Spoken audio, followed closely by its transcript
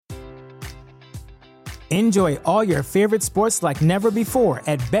Enjoy all your favorite sports like never before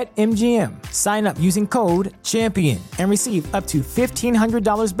at BetMGM. Sign up using code CHAMPION and receive up to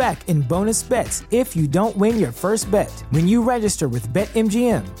 $1,500 back in bonus bets if you don't win your first bet. When you register with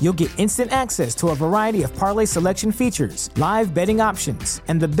BetMGM, you'll get instant access to a variety of parlay selection features, live betting options,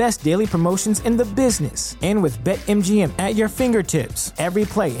 and the best daily promotions in the business. And with BetMGM at your fingertips, every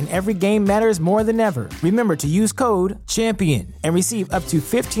play and every game matters more than ever. Remember to use code CHAMPION and receive up to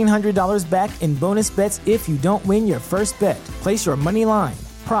 $1,500 back in bonus bets if you don't win your first bet. Place your money line,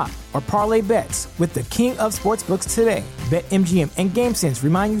 prop, or parlay bets with the king of sportsbooks today. BetMGM and GameSense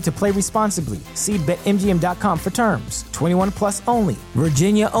remind you to play responsibly. See BetMGM.com for terms. 21 plus only.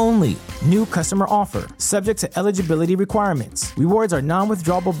 Virginia only. New customer offer. Subject to eligibility requirements. Rewards are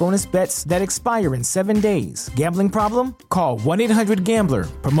non-withdrawable bonus bets that expire in 7 days. Gambling problem? Call 1-800-GAMBLER.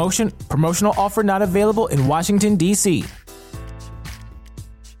 Promotional offer not available in Washington, D.C.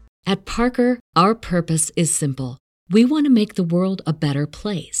 At Parker, our purpose is simple. We want to make the world a better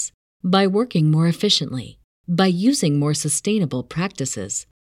place by working more efficiently, by using more sustainable practices,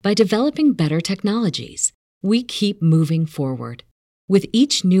 by developing better technologies. We keep moving forward. With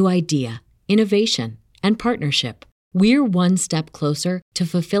each new idea, innovation, and partnership, we're one step closer to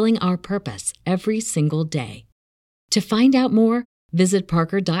fulfilling our purpose every single day. To find out more, visit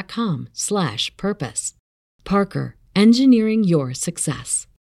parker.com/purpose. Parker, engineering your success.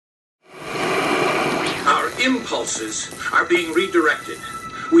 Our impulses are being redirected.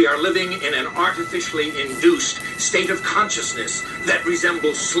 We are living in an artificially induced state of consciousness that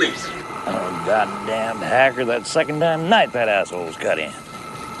resembles sleep. Oh, goddamn hacker, that second damn night that asshole's cut in.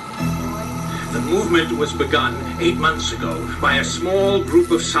 The movement was begun 8 months ago by a small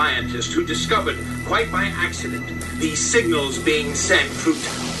group of scientists who discovered, quite by accident, these signals being sent through...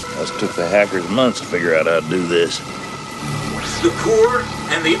 Us took the hackers months to figure out how to do this. The poor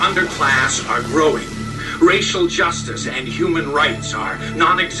and the underclass are growing. Racial justice and human rights are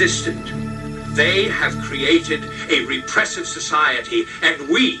non-existent. They have created a repressive society, and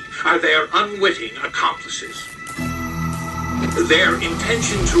we are their unwitting accomplices. Their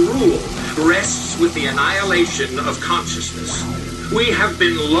intention to rule rests with the annihilation of consciousness. We have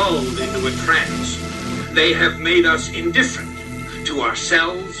been lulled into a trance. They have made us indifferent to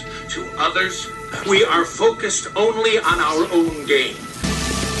ourselves, to others. We are focused only on our own gain.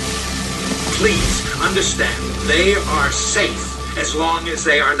 Please understand, they are safe as long as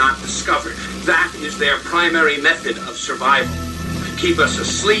they are not discovered. That is their primary method of survival. Keep us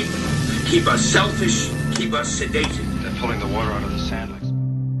asleep, keep us selfish, keep us sedated. They're pulling the water out of the sand licks.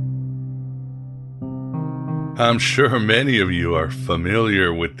 I'm sure many of you are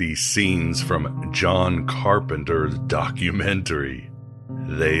familiar with these scenes from John Carpenter's documentary,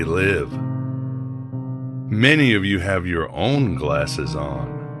 They Live. Many of you have your own glasses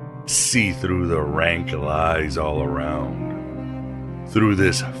on, see through the rank lies all around, through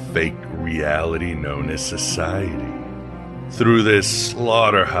this fake reality known as society, through this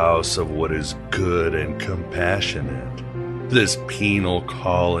slaughterhouse of what is good and compassionate, this penal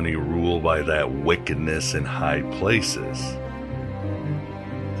colony ruled by that wickedness in high places.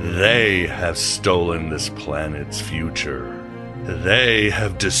 They have stolen this planet's future. They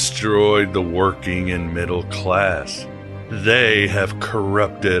have destroyed the working and middle class. They have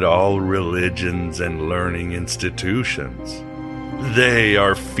corrupted all religions and learning institutions. They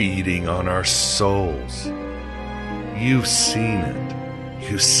are feeding on our souls. You've seen it.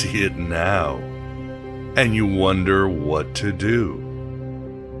 You see it now. And you wonder what to do.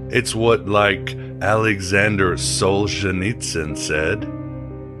 It's what, like Alexander Solzhenitsyn said,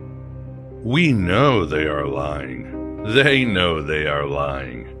 we know they are lying. They know they are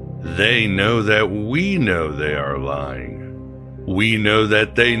lying. They know that we know they are lying. We know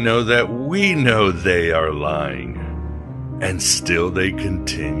that they know that we know they are lying. And still they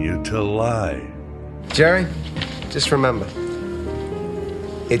continue to lie. Jerry, just remember,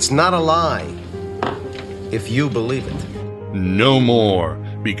 it's not a lie if you believe it. No more,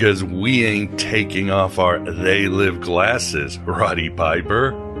 because we ain't taking off our They Live glasses, Roddy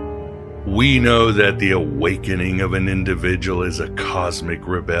Piper. We know that the awakening of an individual is a cosmic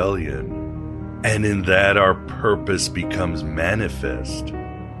rebellion, and in that our purpose becomes manifest.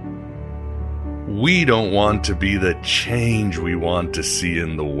 We don't want to be the change we want to see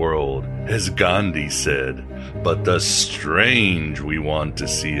in the world, as Gandhi said, but the strange we want to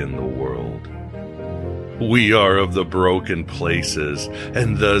see in the world. We are of the broken places,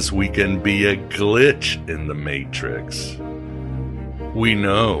 and thus we can be a glitch in the matrix. We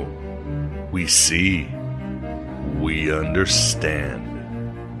know. We see, we understand.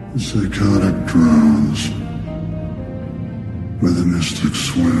 The psychotic drowns, where the mystic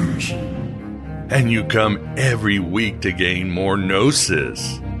swims. and you come every week to gain more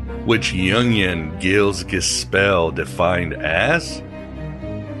gnosis, which Jungian Gilles Gispel defined as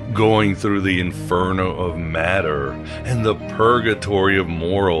going through the inferno of matter and the purgatory of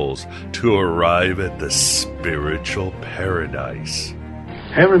morals to arrive at the spiritual paradise.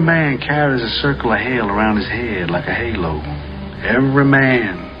 Every man carries a circle of hell around his head like a halo. Every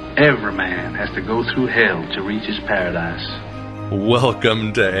man has to go through hell to reach his paradise.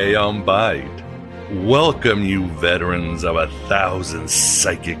 Welcome to Aeon Byte. Welcome, you veterans of 1,000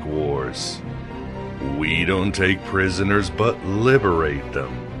 psychic wars. We don't take prisoners but liberate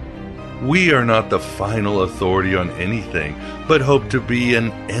them. We are not the final authority on anything, but hope to be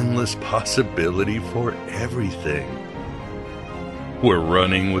an endless possibility for everything. We're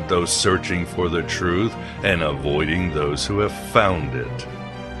running with those searching for the truth and avoiding those who have found it.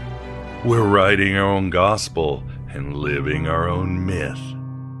 We're writing our own gospel and living our own myth.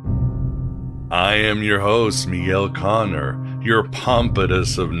 I am your host, Miguel Connor, your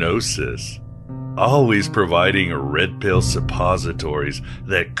Pompatus of Gnosis, always providing red pill suppositories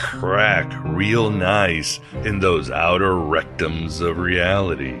that crack real nice in those outer rectums of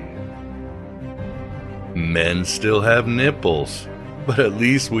reality. Men still have nipples, but at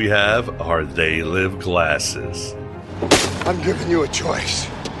least we have our They Live glasses. I'm giving you a choice.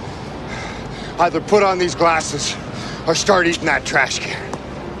 Either put on these glasses or start eating that trash can.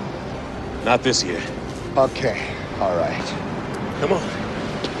 Not this year. Okay, all right. Come on.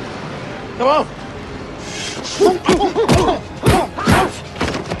 Come on!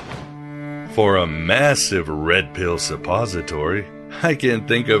 For a massive red pill suppository, I can't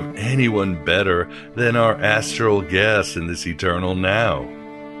think of anyone better than our astral guest in this eternal now,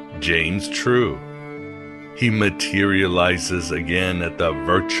 James True. He materializes again at the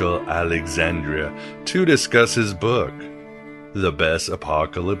virtual Alexandria to discuss his book, The Best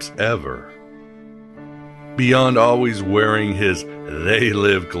Apocalypse Ever. Beyond always wearing his They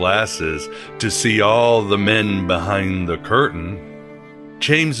Live glasses to see all the men behind the curtain,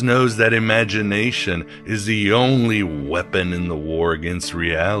 James knows that imagination is the only weapon in the war against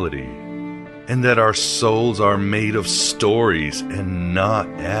reality, and that our souls are made of stories and not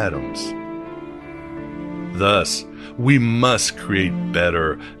atoms. Thus, we must create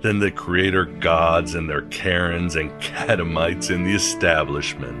better than the creator gods and their Karens and Catamites in the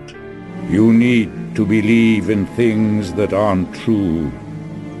establishment. You need to believe in things that aren't true.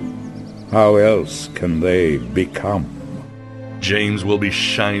 How else can they become? James will be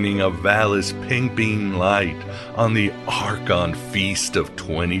shining a Valis pink beam light on the Archon Feast of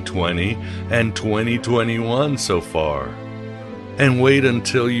 2020 and 2021 so far. And wait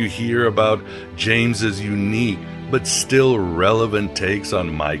until you hear about James's unique but still relevant takes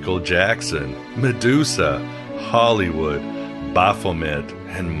on Michael Jackson, Medusa, Hollywood, Baphomet,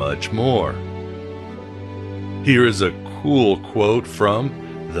 and much more. Here is a cool quote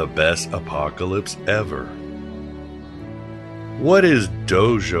from The Best Apocalypse Ever. What is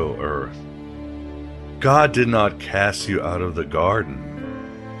Dojo Earth? God did not cast you out of the garden.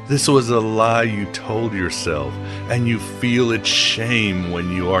 This was a lie you told yourself, and you feel its shame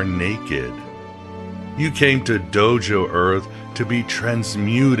when you are naked. You came to Dojo Earth to be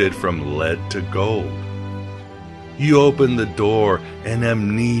transmuted from lead to gold. You opened the door and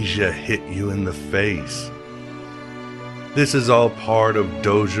amnesia hit you in the face. This is all part of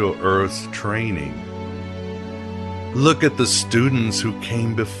Dojo Earth's training. Look at the students who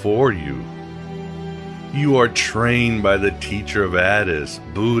came before you. You are trained by the teacher of Attis,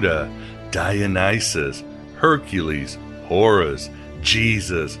 Buddha, Dionysus, Hercules, Horus,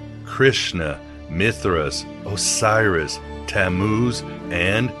 Jesus, Krishna, Mithras, Osiris, Tammuz,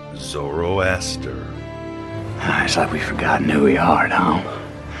 and Zoroaster. It's like we've forgotten who we are, Tom.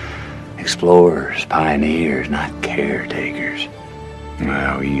 Explorers, pioneers, not caretakers.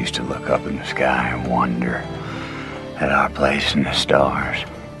 Well, we used to look up in the sky and wonder at our place in the stars.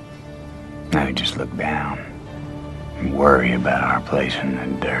 Now we just look down and worry about our place in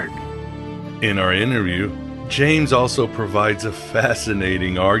the dirt. In our interview, James also provides a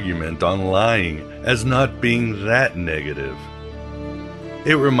fascinating argument on lying as not being that negative.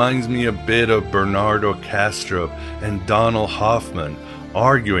 It reminds me a bit of Bernardo Castro and Donald Hoffman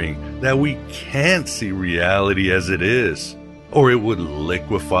arguing that we can't see reality as it is, or it would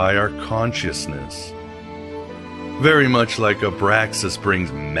liquefy our consciousness. Very much like Abraxas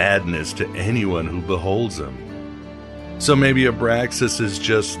brings madness to anyone who beholds him. So maybe Abraxas is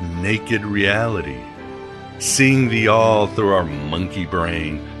just naked reality, seeing the all through our monkey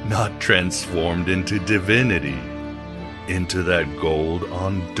brain, not transformed into divinity, into that gold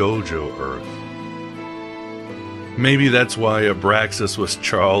on Dojo Earth. Maybe that's why Abraxas was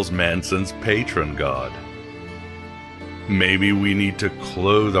Charles Manson's patron god. Maybe we need to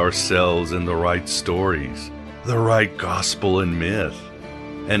clothe ourselves in the right stories, the right gospel and myth,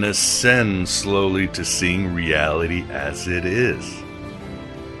 and ascend slowly to seeing reality as it is.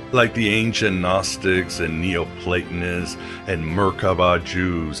 Like the ancient Gnostics and Neoplatonists and Merkabah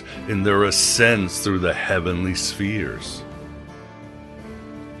Jews in their ascents through the heavenly spheres.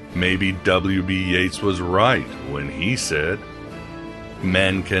 Maybe W.B. Yeats was right when he said,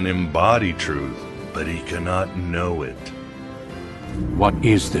 "Man can embody truth, but he cannot know it." What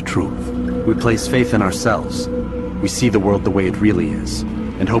is the truth? We place faith in ourselves. We see the world the way it really is,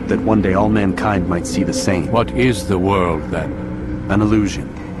 and hope that one day all mankind might see the same. What is the world, then? An illusion.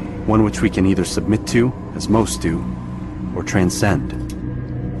 One which we can either submit to, as most do, or transcend.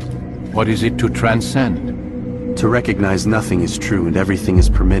 What is it to transcend? To recognize nothing is true and everything is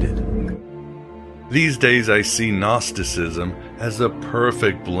permitted. These days I see Gnosticism as a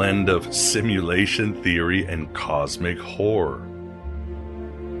perfect blend of simulation theory and cosmic horror.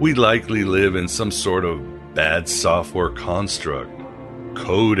 We likely live in some sort of bad software construct,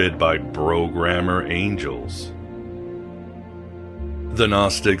 coded by programmer angels. The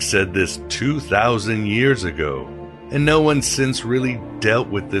Gnostics said this 2,000 years ago, and no one since really dealt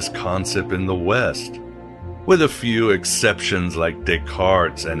with this concept in the West, with a few exceptions like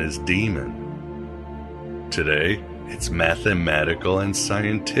Descartes and his demon. Today, it's mathematical and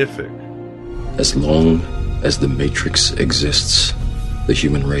scientific. As long as the Matrix exists, the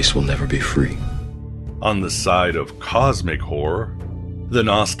human race will never be free. On the side of cosmic horror, the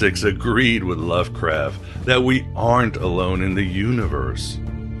Gnostics agreed with Lovecraft that we aren't alone in the universe.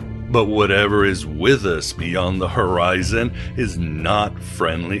 But whatever is with us beyond the horizon is not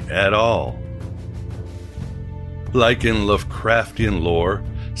friendly at all. Like in Lovecraftian lore,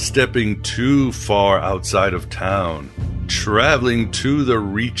 stepping too far outside of town, traveling to the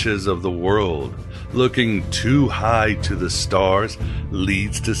reaches of the world, looking too high to the stars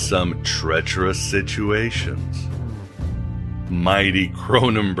leads to some treacherous situations. Mighty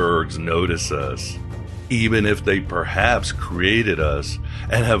Cronenbergs notice us, even if they perhaps created us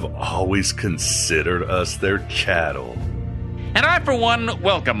and have always considered us their chattel. And I, for one,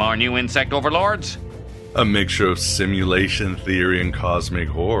 welcome our new insect overlords. A mixture of simulation theory and cosmic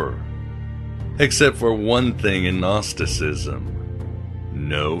horror. Except for one thing in Gnosticism: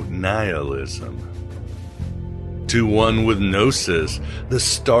 no nihilism. To one with gnosis, the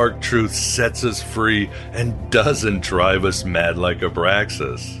stark truth sets us free and doesn't drive us mad like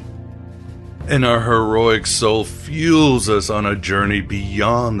Abraxas. And our heroic soul fuels us on a journey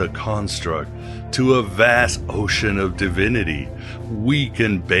beyond the construct to a vast ocean of divinity we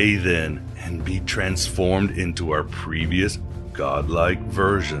can bathe in and be transformed into our previous godlike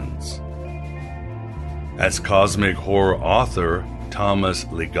versions. As cosmic horror author Thomas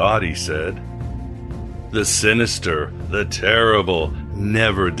Ligotti said, "The sinister, the terrible,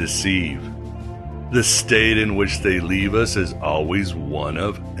 never deceive. The state in which they leave us is always one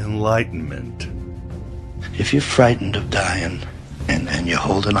of enlightenment." If you're frightened of dying and you're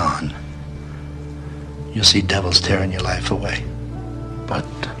holding on, you'll see devils tearing your life away. But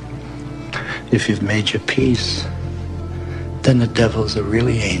if you've made your peace, then the devils are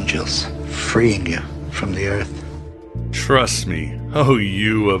really angels, freeing you from the earth. Trust me, oh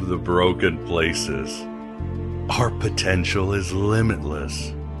you of the broken places. Our potential is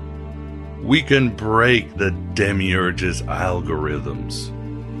limitless. We can break the demiurge's algorithms.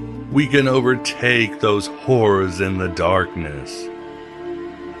 We can overtake those horrors in the darkness.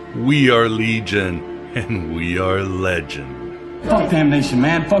 We are Legion, and we are legend. Fuck damnation,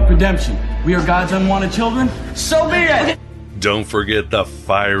 man. Fuck redemption. We are God's unwanted children. So be it! Don't forget the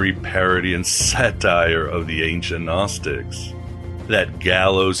fiery parody and satire of the ancient Gnostics. That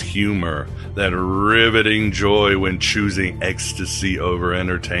gallows humor, that riveting joy when choosing ecstasy over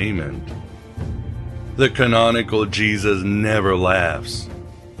entertainment. The canonical Jesus never laughs,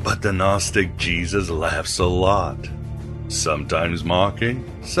 but the Gnostic Jesus laughs a lot. Sometimes mocking,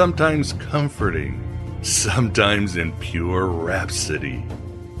 sometimes comforting, sometimes in pure rhapsody.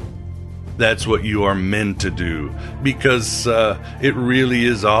 That's what you are meant to do, because it really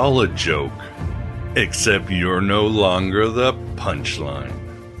is all a joke. Except you're no longer the punchline.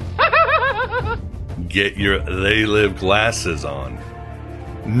 Get your They Live glasses on.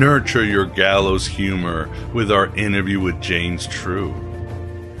 Nurture your gallows humor with our interview with James True.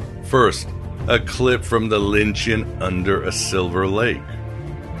 First, a clip from the Lynchian Under a Silver Lake,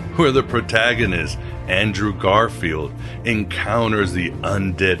 where the protagonist, Andrew Garfield, encounters the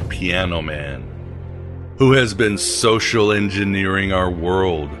undead Piano Man, who has been social engineering our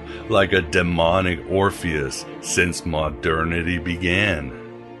world like a demonic Orpheus since modernity began.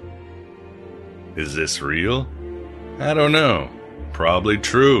 Is this real? I don't know. Probably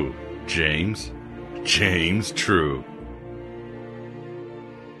true, James. James True.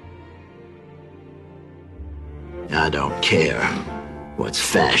 I don't care what's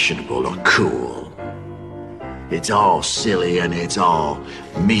fashionable or cool. It's all silly and it's all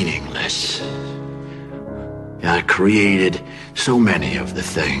meaningless. I created so many of the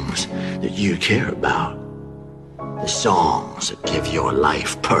things that you care about. The songs that give your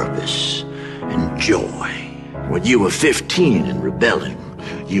life purpose and joy. When you were 15 and rebelling,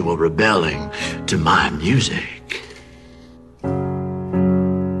 you were rebelling to my music.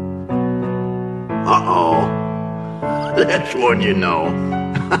 Uh-oh. That's one you know.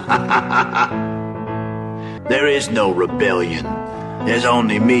 There is no rebellion. There's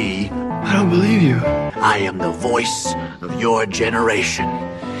only me. I don't believe you. I am the voice of your generation.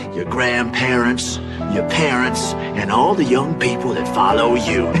 Your grandparents, your parents, and all the young people that follow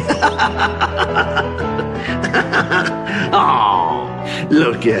you. Oh,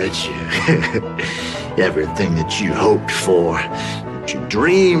 look at you. Everything that you hoped for, that you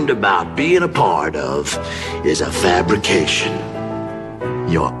dreamed about being a part of, is a fabrication.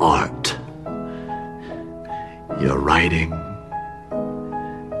 Your art, your writing,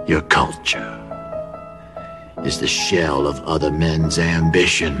 your culture is the shell of other men's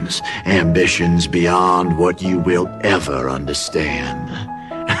ambitions, ambitions beyond what you will ever understand.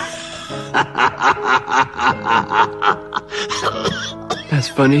 That's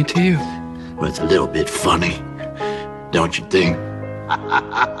funny to you? Well, it's a little bit funny, don't you think?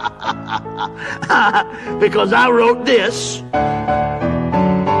 Because I wrote this, and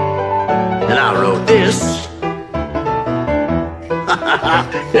I wrote this,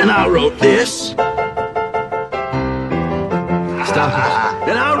 and I wrote this. Stop it.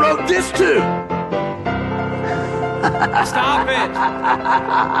 And I wrote this too. Stop it.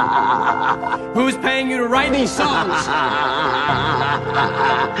 Who's paying you to write these songs?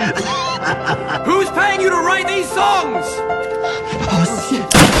 Who's paying you to write these songs? Oh, shit.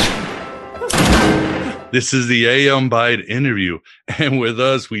 This is the AM Bite interview, and with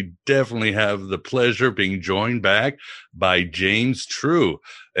us, we definitely have the pleasure of being joined back by James True,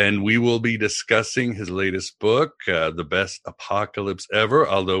 and we will be discussing his latest book, The Best Apocalypse Ever,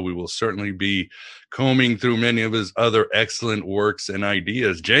 although we will certainly be combing through many of his other excellent works and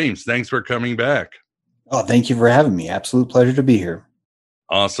ideas. James, thanks for coming back. Oh, thank you for having me. Absolute pleasure to be here.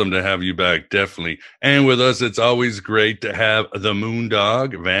 Awesome to have you back, definitely. And with us, it's always great to have the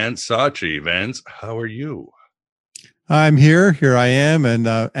Moondog, Vance Sachi. Vance, how are you? I'm here. Here I am, and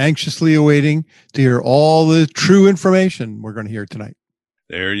anxiously awaiting to hear all the true information we're going to hear tonight.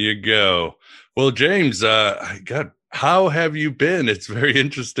 There you go. Well, James, how have you been? It's very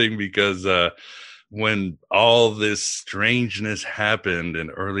interesting because when all this strangeness happened in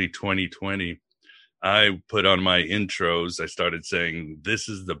early 2020, I put on my intros, I started saying, this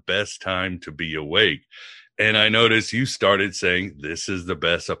is the best time to be awake. And I noticed you started saying, this is the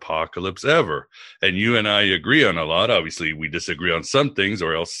best apocalypse ever. And you and I agree on a lot. Obviously, we disagree on some things,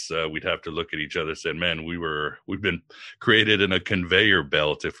 or else we'd have to look at each other and say, man, we've been created in a conveyor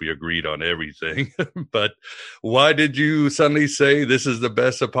belt if we agreed on everything. But why did you suddenly say this is the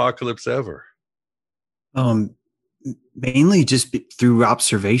best apocalypse ever? Mainly just through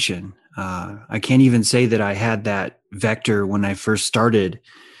observation. I can't even say that I had that vector when I first started.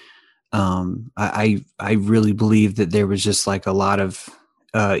 I really believe that there was just like a lot of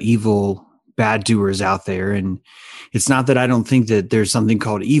evil bad doers out there. And it's not that I don't think that there's something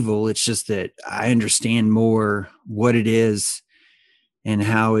called evil. It's just that I understand more what it is and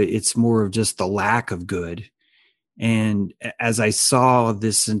how it's more of just the lack of good. And as I saw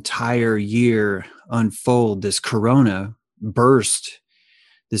this entire year unfold, this corona burst,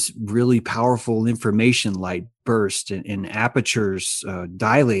 this really powerful information light burst, and apertures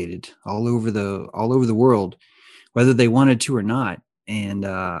dilated all over the world, whether they wanted to or not. And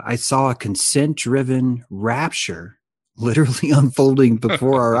I saw a consent-driven rapture literally unfolding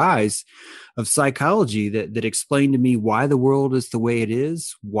before our eyes of psychology that explained to me why the world is the way it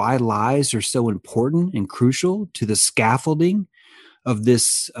is, why lies are so important and crucial to the scaffolding of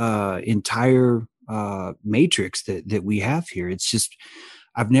this entire matrix that we have here. It's just,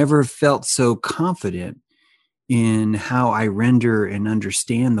 I've never felt so confident in how I render and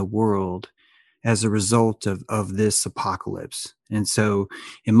understand the world as a result of this apocalypse. And so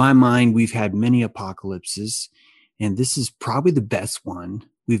in my mind, we've had many apocalypses, and this is probably the best one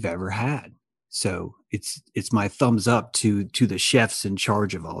we've ever had. So it's my thumbs up to the chefs in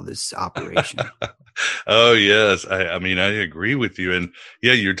charge of all this operation. Oh yes, I mean I agree with you, and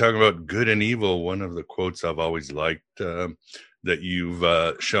yeah, you're talking about good and evil. One of the quotes I've always liked that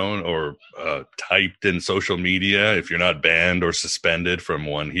you've shown or typed in social media, if you're not banned or suspended from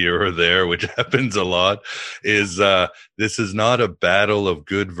one here or there, which happens a lot, is this is not a battle of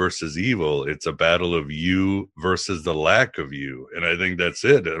good versus evil. It's a battle of you versus the lack of you, and I think that's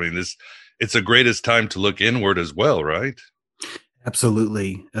it. I mean, it's the greatest time to look inward as well, right?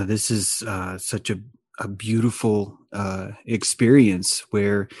 Absolutely. This is such a beautiful experience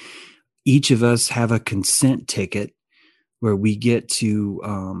where each of us have a consent ticket where we get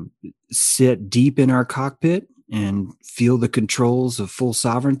to sit deep in our cockpit and feel the controls of full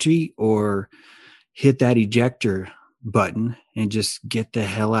sovereignty, or hit that ejector button and just get the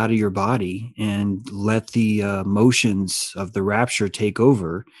hell out of your body and let the motions of the rapture take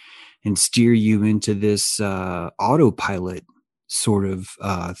over and steer you into this autopilot sort of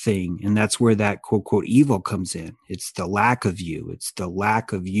thing. And that's where that quote, quote, evil comes in. It's the lack of you. It's the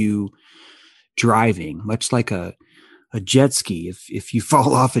lack of you driving, much like a jet ski. If you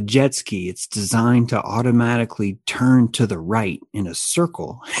fall off a jet ski, it's designed to automatically turn to the right in a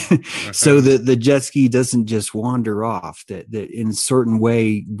circle so that the jet ski doesn't just wander off. That in a certain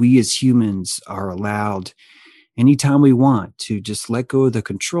way, we as humans are allowed anytime we want to just let go of the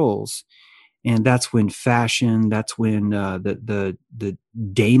controls. And that's when fashion, that's when the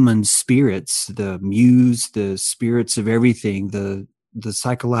daemon spirits, the muse, the spirits of everything, the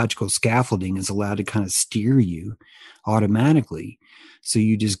psychological scaffolding is allowed to kind of steer you automatically. So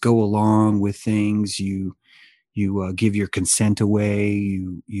you just go along with things. You give your consent away.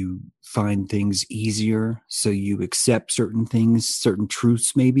 You find things easier. So you accept certain things, certain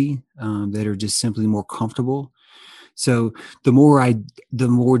truths maybe that are just simply more comfortable. So the more I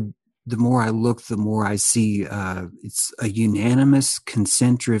look, the more I see it's a unanimous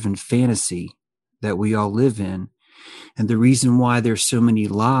consent-driven fantasy that we all live in. And the reason why there's so many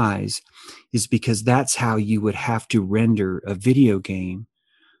lies is because that's how you would have to render a video game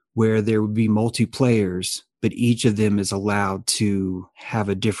where there would be multiplayers, but each of them is allowed to have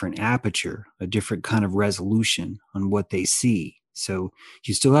a different aperture, a different kind of resolution on what they see. So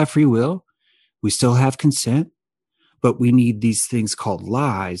you still have free will. We still have consent, but we need these things called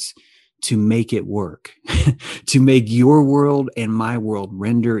lies to make it work, to make your world and my world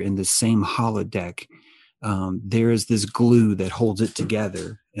render in the same holodeck. There is this glue that holds it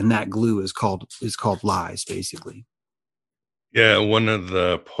together, and that glue is called lies, basically. Yeah, one of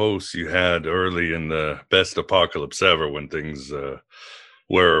the posts you had early in the best apocalypse ever, when things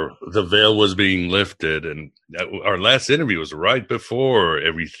where the veil was being lifted, and our last interview was right before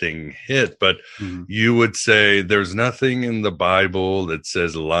everything hit, but you would say there's nothing in the Bible that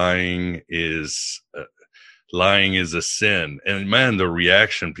says lying is a sin. And man, the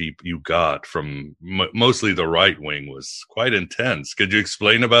reaction you got from mostly the right wing was quite intense. Could you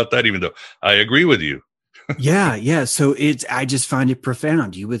explain about that, even though I agree with you? Yeah. So I just find it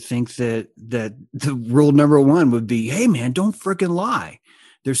profound. You would think that the rule number one would be, hey man, don't freaking lie.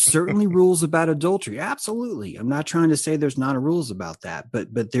 There's certainly rules about adultery. Absolutely. I'm not trying to say there's not rules about that,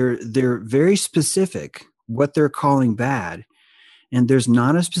 but they're very specific what they're calling bad. And there's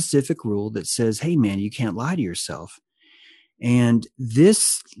not a specific rule that says, hey man, you can't lie to yourself. And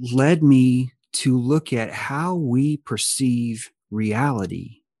this led me to look at how we perceive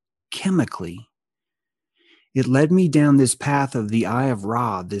reality chemically. It led me down this path of the eye of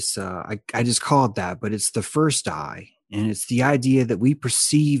Ra, this, I just call it that, but it's the first eye. And it's the idea that we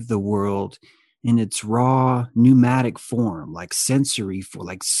perceive the world in its raw pneumatic form, like sensory,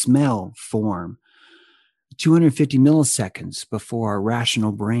 like smell form, 250 milliseconds before our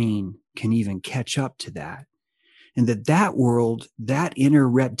rational brain can even catch up to that. And that world, that inner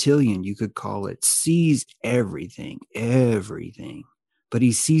reptilian, you could call it, sees everything, but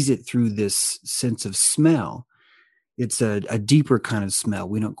he sees it through this sense of smell. It's a deeper kind of smell.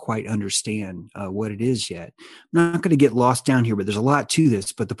 We don't quite understand what it is yet. I'm not going to get lost down here, but there's a lot to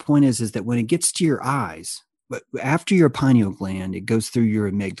this. But the point is that when it gets to your eyes, but after your pineal gland, it goes through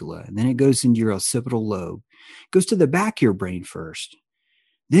your amygdala, and then it goes into your occipital lobe. It goes to the back of your brain first.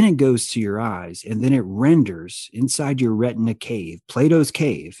 Then it goes to your eyes, and then it renders inside your retina cave. Plato's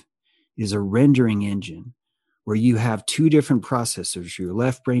cave is a rendering engine where you have two different processors, your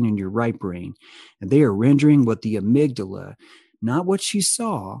left brain and your right brain, and they are rendering what the amygdala, not what she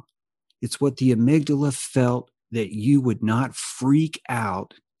saw, it's what the amygdala felt that you would not freak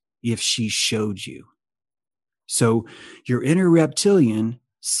out if she showed you. So your inner reptilian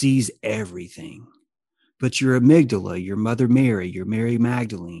sees everything But your amygdala, your Mother Mary, your Mary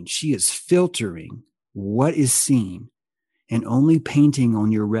Magdalene, she is filtering what is seen and only painting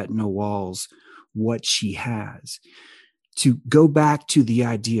on your retina walls what she has. To go back to the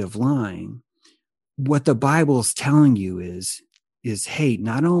idea of lying, what the Bible is telling you is, hey,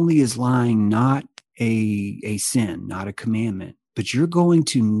 not only is lying not a sin, not a commandment, but you're going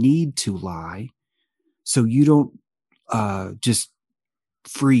to need to lie so you don't just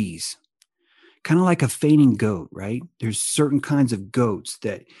freeze. Kind of like a fainting goat, right? There's certain kinds of goats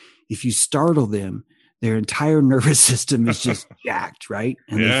that if you startle them, their entire nervous system is just jacked, right?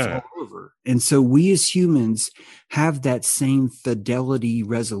 And they fall over. And so we as humans have that same fidelity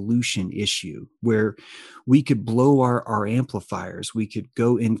resolution issue where we could blow our amplifiers. We could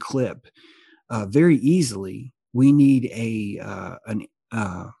go in clip very easily. We need a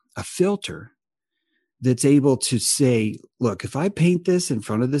filter that's able to say, look, if I paint this in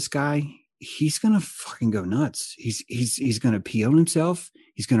front of this guy, he's going to fucking go nuts. He's going to pee on himself.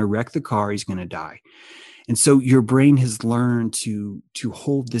 He's going to wreck the car. He's going to die. And so your brain has learned to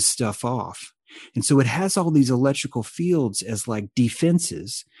hold this stuff off. And so it has all these electrical fields as like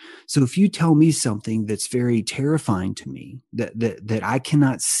defenses. So if you tell me something that's very terrifying to me that I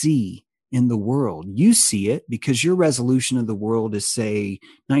cannot see in the world, you see it because your resolution of the world is, say,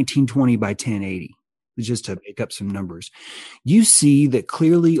 1920 by 1080. Just to make up some numbers. You see that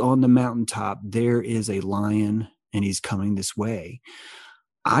clearly on the mountaintop, there is a lion and he's coming this way.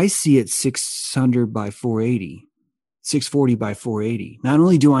 I see it 600 by 480, 640 by 480. Not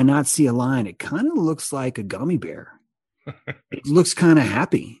only do I not see a lion, it kind of looks like a gummy bear. It looks kind of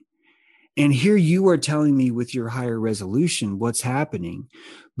happy. And here you are telling me with your higher resolution what's happening.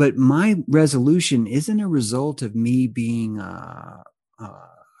 But my resolution isn't a result of me being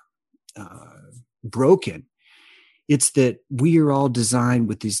broken. It's that we are all designed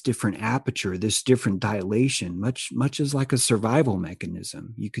with this different aperture, this different dilation, much as like a survival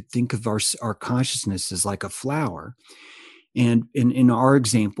mechanism. You could think of our consciousness as like a flower. And in our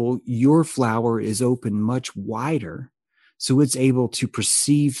example, your flower is open much wider. So it's able to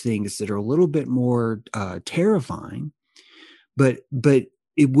perceive things that are a little bit more terrifying, but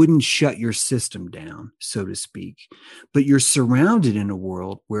it wouldn't shut your system down, so to speak. But you're surrounded in a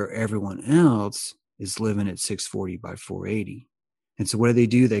world where everyone else is living at 640 by 480. And so what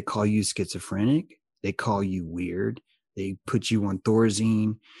do? They call you schizophrenic. They call you weird. They put you on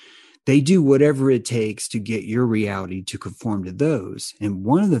Thorazine. They do whatever it takes to get your reality to conform to those. And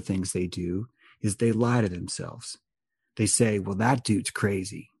one of the things they do is they lie to themselves. They say, well, that dude's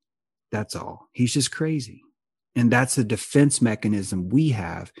crazy. That's all. He's just crazy. And that's a defense mechanism we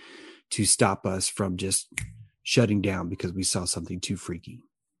have to stop us from just shutting down because we saw something too freaky.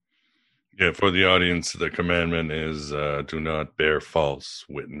 Yeah, for the audience, the commandment is do not bear false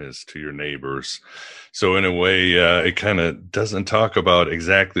witness to your neighbors. So in a way, it kind of doesn't talk about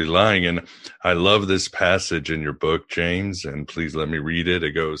exactly lying. And I love this passage in your book, James, and please let me read it.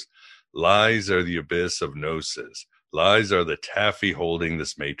 It goes, lies are the abyss of gnosis. Lies are the taffy holding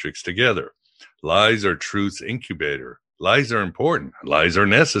this matrix together. Lies are truth's incubator. Lies are important. Lies are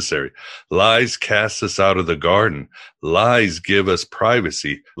necessary. Lies cast us out of the garden. Lies give us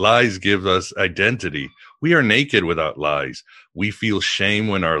privacy. Lies give us identity. We are naked without lies. We feel shame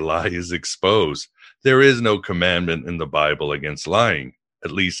when our lie is exposed. There is no commandment in the Bible against lying,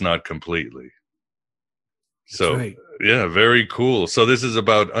 at least not completely. So, right. Yeah, very cool. So this is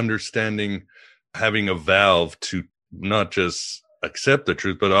about understanding, having a valve to not just accept the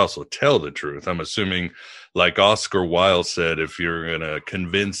truth, but also tell the truth. I'm assuming, like Oscar Wilde said, if you're going to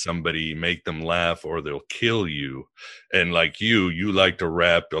convince somebody, make them laugh or they'll kill you. And like you like to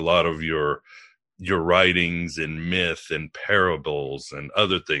wrap a lot of your writings in myth and parables and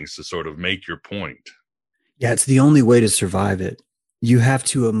other things to sort of make your point. Yeah, it's the only way to survive it. You have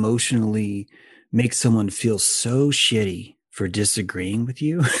to emotionally make someone feel so shitty for disagreeing with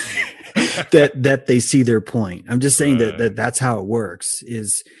you that they see their point. I'm just saying that's how it works.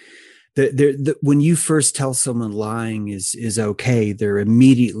 Is when you first tell someone lying is okay, they're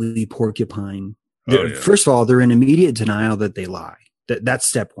immediately porcupine. First of all, they're in immediate denial that they lie. That's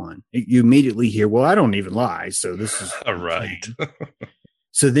step one. You immediately hear, well, I don't even lie, so this is right.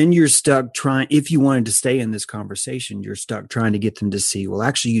 So then you're stuck trying, if you wanted to stay in this conversation, you're stuck trying to get them to see, well,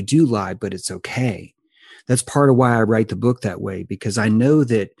 actually you do lie, but it's okay. That's part of why I write the book that way, because I know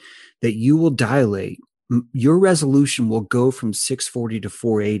that you will dilate. Your resolution will go from 640 to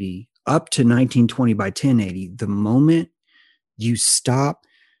 480 up to 1920 by 1080 the moment you stop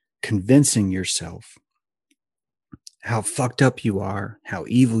convincing yourself how fucked up you are, how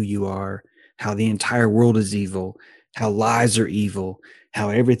evil you are, how the entire world is evil, how lies are evil, how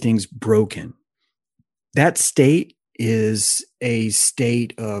everything's broken. that state is a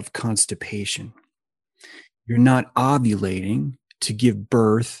state of constipation. You're not ovulating to give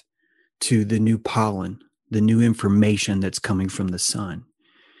birth to the new pollen, the new information that's coming from the sun.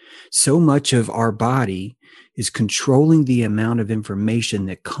 So much of our body is controlling the amount of information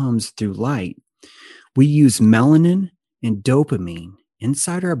that comes through light. We use melanin and dopamine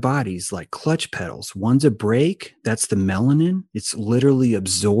inside our bodies like clutch pedals. One's a brake, that's the melanin. It's literally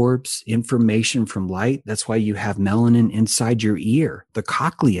absorbs information from light. That's why you have melanin inside your ear. The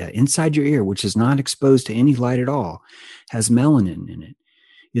cochlea inside your ear, which is not exposed to any light at all, has melanin in it.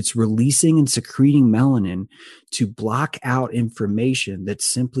 It's releasing and secreting melanin to block out information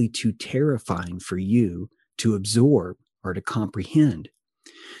that's simply too terrifying for you to absorb or to comprehend.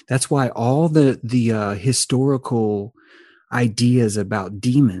 That's why all the historical ideas about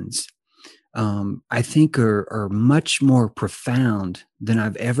demons, I think are much more profound than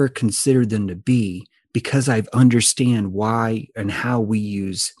I've ever considered them to be, because I understand why and how we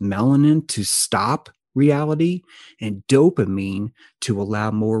use melanin to stop reality and dopamine to allow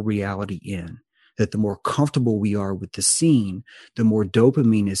more reality in. That the more comfortable we are with the scene, the more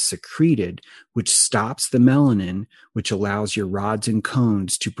dopamine is secreted, which stops the melanin, which allows your rods and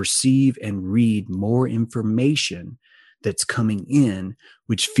cones to perceive and read more information that's coming in,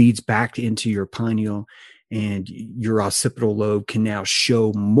 which feeds back into your pineal, and your occipital lobe can now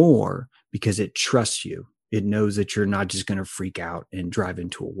show more because it trusts you. It knows that you're not just going to freak out and drive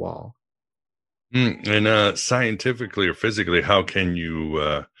into a wall. And scientifically or physically, how can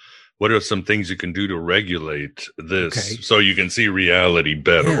you, what are some things you can do to regulate this so you can see reality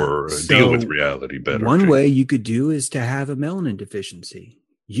better or deal with reality better? One way you could do is to have a melanin deficiency.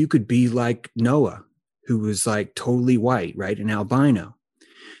 You could be like Noah, who was like totally white, right? An albino.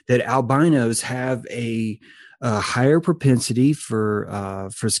 That albinos have a higher propensity for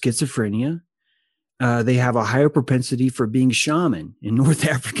schizophrenia. They have a higher propensity for being shaman in North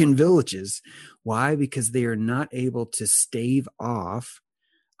African villages. Why? Because they are not able to stave off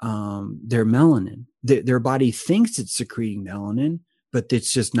their melanin. Their body thinks it's secreting melanin, but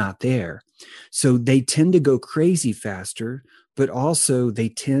it's just not there. So they tend to go crazy faster, but also they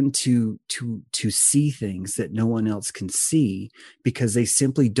tend to see things that no one else can see because they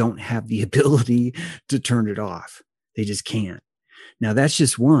simply don't have the ability to turn it off. They just can't. Now that's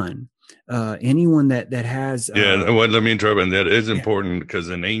just one. Anyone that has let me interrupt, and that is important because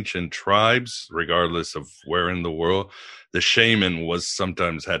in ancient tribes, regardless of where in the world, the shaman was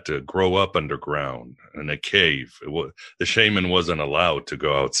sometimes had to grow up underground in a cave. The shaman wasn't allowed to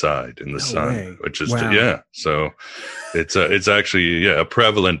go outside in the sun, which is so it's actually a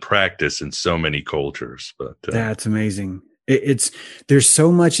prevalent practice in so many cultures. But that's amazing. There's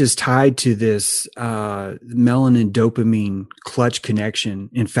so much is tied to this melanin dopamine clutch connection.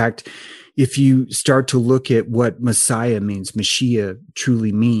 In fact, if you start to look at what Messiah means, Mashiach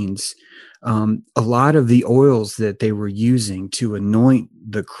truly means, a lot of the oils that they were using to anoint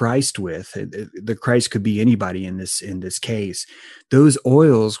the Christ with, the Christ could be anybody in this case, those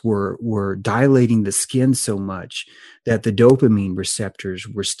oils were dilating the skin so much that the dopamine receptors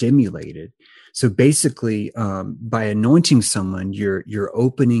were stimulated. So basically, by anointing someone, you're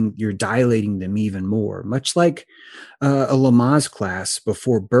dilating them even more. Much like a Lamaze class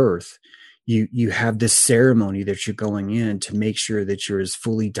before birth, you have this ceremony that you're going in to make sure that you're as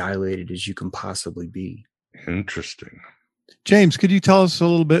fully dilated as you can possibly be. Interesting. James, could you tell us a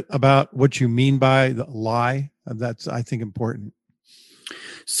little bit about what you mean by the lie? That's, I think, important.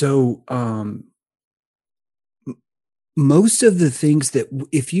 So, most of the things that,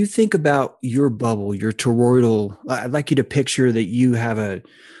 if you think about your bubble, your toroidal, I'd like you to picture that you have a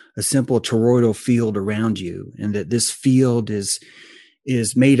simple toroidal field around you, and that this field is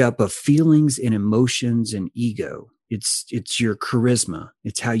made up of feelings and emotions and ego. It's your charisma.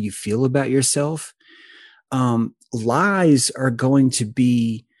 It's how you feel about yourself. Lies are going to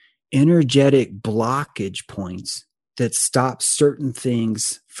be energetic blockage points that stop certain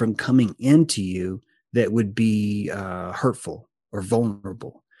things from coming into you that would be hurtful or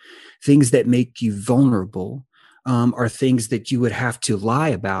vulnerable. Things that make you vulnerable are things that you would have to lie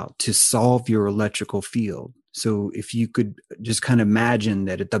about to solve your electrical field. So if you could just kind of imagine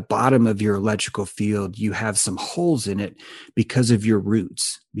that at the bottom of your electrical field, you have some holes in it because of your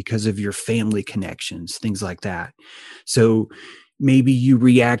roots, because of your family connections, things like that. So maybe you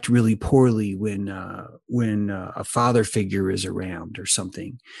react really poorly when a father figure is around or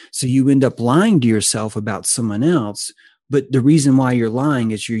something. So you end up lying to yourself about someone else. But the reason why you're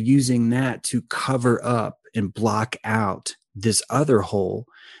lying is you're using that to cover up and block out this other hole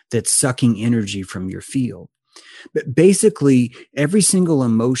that's sucking energy from your field. But basically, every single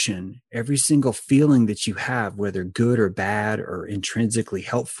emotion, every single feeling that you have, whether good or bad or intrinsically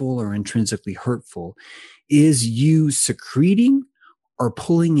helpful or intrinsically hurtful, is you secreting or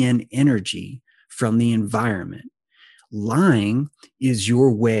pulling in energy from the environment. Lying is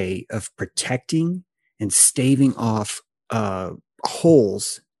your way of protecting and staving off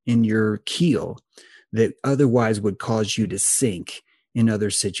holes in your keel that otherwise would cause you to sink in other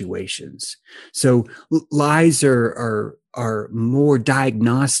situations. So lies are more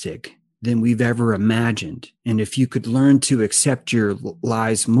diagnostic than we've ever imagined. And if you could learn to accept your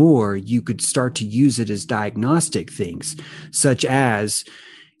lies more, you could start to use it as diagnostic things, such as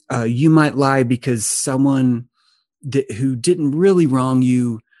you might lie because someone who didn't really wrong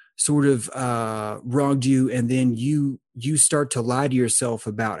you sort of wronged you, and then you start to lie to yourself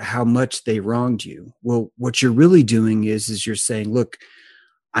about how much they wronged you. Well, what you're really doing is you're saying, look,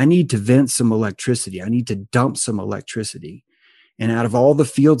 I need to vent some electricity. I need to dump some electricity. And out of all the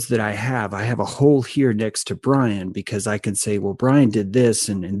fields that I have a hole here next to Brian, because I can say, well, Brian did this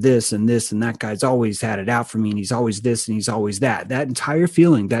and this and this, and that guy's always had it out for me, and he's always this and he's always that. That entire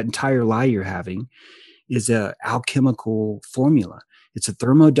feeling, that entire lie you're having is a alchemical formula. It's a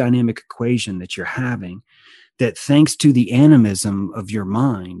thermodynamic equation that you're having that, thanks to the animism of your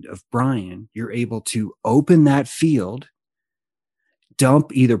mind, of Brian, you're able to open that field,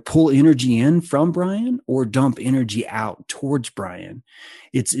 either pull energy in from Brian or dump energy out towards Brian.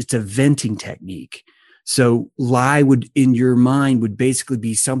 It's a venting technique. So lie in your mind would basically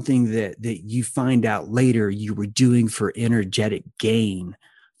be something that you find out later you were doing for energetic gain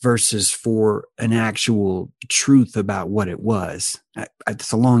versus for an actual truth about what it was.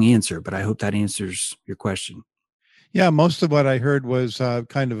 It's a long answer, but I hope that answers your question. Yeah, most of what I heard was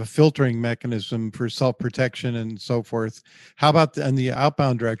kind of a filtering mechanism for self-protection and so forth. How about in the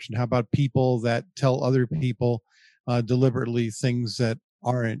outbound direction? How about people that tell other people deliberately things that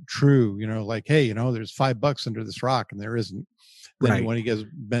aren't true? Like, hey, there's $5 under this rock, and there isn't. Then Right. when he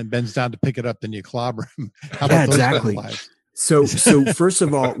bends down to pick it up, then you clobber him. How Yeah, about those kind of exactly. lies? So first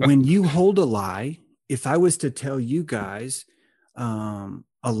of all, when you hold a lie, if I was to tell you guys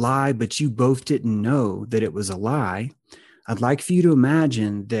a lie, but you both didn't know that it was a lie, I'd like for you to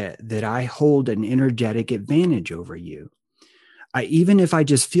imagine that I hold an energetic advantage over you. Even if I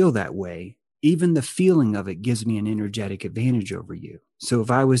just feel that way, even the feeling of it gives me an energetic advantage over you. So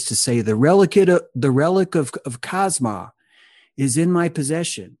if I was to say the relic of Cosma is in my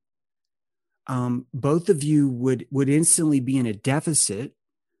possession, both of you would instantly be in a deficit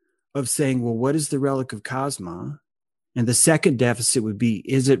of saying, well, what is the relic of Cosma? And the second deficit would be,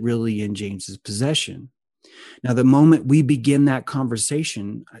 is it really in James's possession? Now, the moment we begin that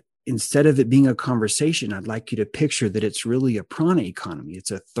conversation, instead of it being a conversation, I'd like you to picture that it's really a prana economy.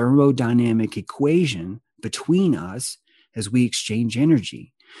 It's a thermodynamic equation between us as we exchange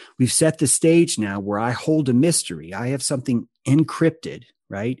energy. We've set the stage now where I hold a mystery. I have something encrypted,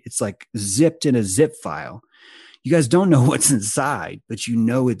 right? It's like zipped in a zip file. You guys don't know what's inside, but you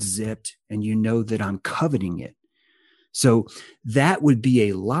know it's zipped, and you know that I'm coveting it. So that would be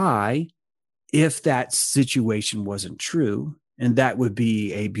a lie if that situation wasn't true. And that would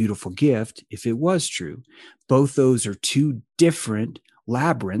be a beautiful gift if it was true. Both those are two different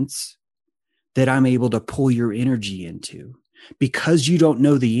labyrinths that I'm able to pull your energy into. Because you don't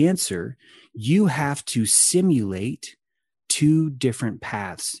know the answer, you have to simulate two different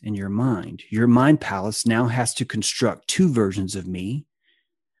paths in your mind. Your mind palace now has to construct two versions of me.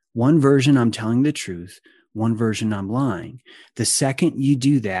 One version, I'm telling the truth. One version, I'm lying. The second you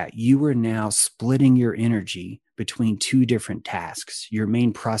do that, you are now splitting your energy between two different tasks. Your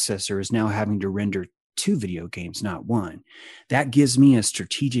main processor is now having to render two video games, not one. That gives me a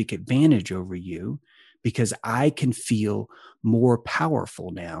strategic advantage over you because I can feel more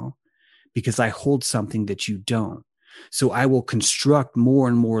powerful now because I hold something that you don't. So I will construct more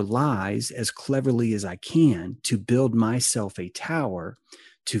and more lies as cleverly as I can to build myself a tower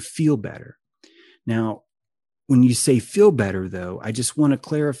to feel better. Now, when you say feel better, though, I just want to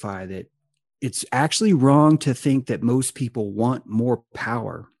clarify that it's actually wrong to think that most people want more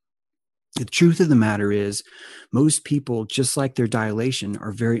power. The truth of the matter is most people, just like their dilation,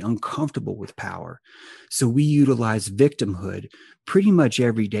 are very uncomfortable with power. So we utilize victimhood pretty much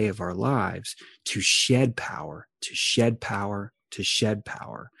every day of our lives to shed power, to shed power, to shed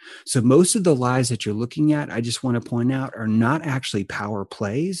power. So most of the lies that you're looking at, I just want to point out, are not actually power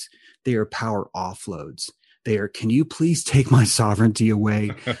plays. They are power offloads. They are, can you please take my sovereignty away?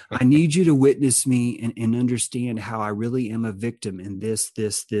 I need you to witness me and understand how I really am a victim in this,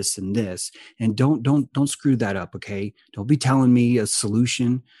 and this. And don't screw that up, okay? Don't be telling me a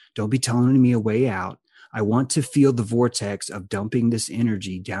solution. Don't be telling me a way out. I want to feel the vortex of dumping this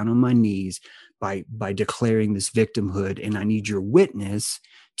energy down on my knees by declaring this victimhood. And I need your witness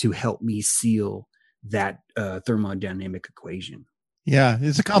to help me seal that thermodynamic equation. Yeah,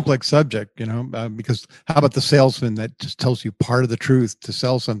 it's a complex subject, because how about the salesman that just tells you part of the truth to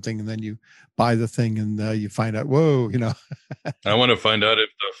sell something, and then you buy the thing and you find out, whoa, I want to find out if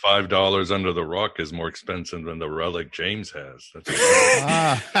the $5 under the rock is more expensive than the relic James has.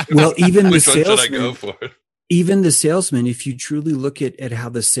 That's well, even which the one should I salesman, go for? Even the salesman, if you truly look at how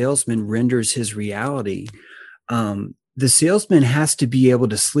the salesman renders his reality, the salesman has to be able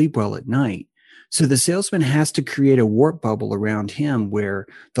to sleep well at night. So the salesman has to create a warp bubble around him where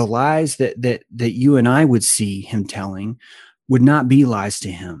the lies that you and I would see him telling would not be lies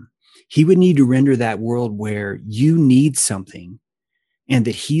to him. He would need to render that world where you need something and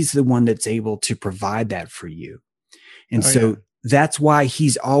that he's the one that's able to provide that for you. And that's why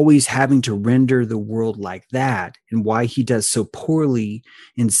he's always having to render the world like that, and why he does so poorly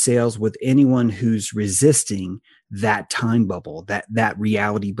in sales with anyone who's resisting that time bubble, that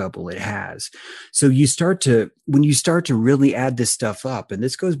reality bubble it has. So when you start to really add this stuff up, and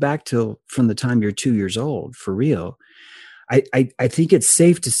this goes back to from the time you're 2 years old, for real, I think it's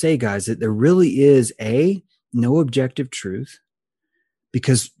safe to say, guys, that there really is no objective truth,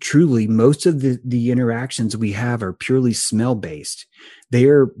 because truly most of the interactions we have are purely smell based. They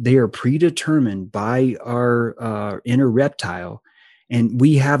are predetermined by our inner reptile. And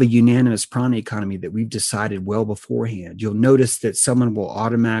we have a unanimous prana economy that we've decided well beforehand. You'll notice that someone will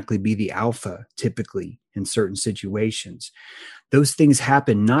automatically be the alpha, typically, in certain situations. Those things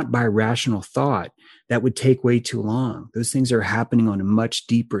happen not by rational thought. That would take way too long. Those things are happening on a much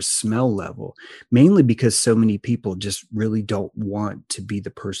deeper smell level, mainly because so many people just really don't want to be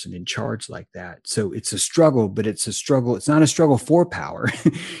the person in charge like that. So it's a struggle, but it's a struggle. It's not a struggle for power.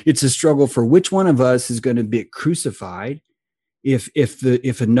 It's a struggle for which one of us is going to be crucified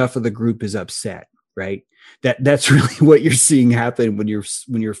if enough of the group is upset, right? That's really what you're seeing happen when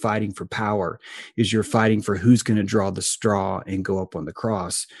you're fighting for power, is you're fighting for who's going to draw the straw and go up on the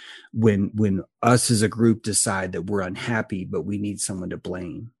cross when us as a group decide that we're unhappy, but we need someone to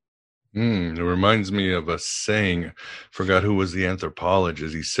blame. It reminds me of a saying, forgot who was the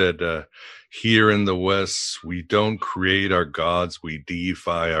anthropologist. He said, here in the West, we don't create our gods, we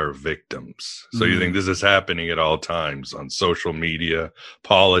deify our victims. So you think this is happening at all times on social media,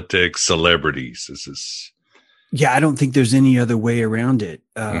 politics, celebrities? Yeah, I don't think there's any other way around it.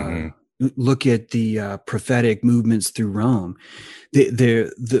 Look at the prophetic movements through Rome.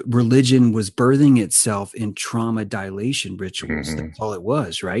 The religion was birthing itself in trauma dilation rituals. That's all it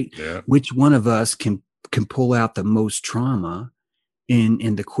was, right? Yeah. Which one of us can pull out the most trauma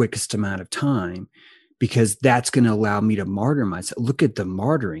in the quickest amount of time? Because that's going to allow me to martyr myself. Look at the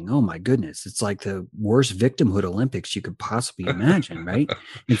martyring. Oh my goodness. It's like the worst victimhood Olympics you could possibly imagine, right?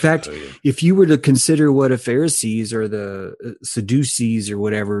 In fact, if you were to consider what a Pharisees or the Sadducees or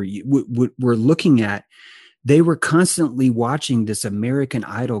whatever were looking at, they were constantly watching this American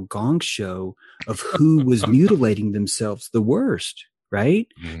Idol gong show of who was mutilating themselves the worst, right?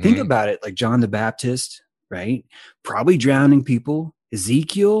 Think about it, like John the Baptist, right? Probably drowning people.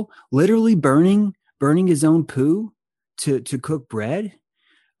 Ezekiel literally burning his own poo to cook bread.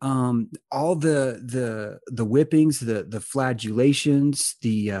 All the whippings, the flagellations,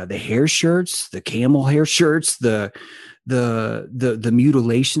 the hair shirts, the camel hair shirts, the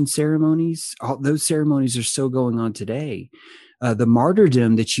mutilation ceremonies. All those ceremonies are still going on today. The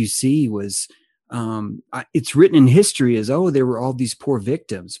martyrdom that you see was, it's written in history as, there were all these poor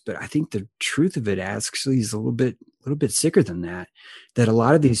victims, but I think the truth of it actually is a little bit sicker than that. That a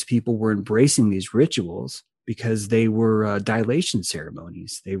lot of these people were embracing these rituals because they were dilation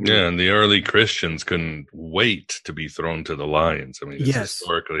ceremonies. They were, and the early Christians couldn't wait to be thrown to the lions. I mean, it's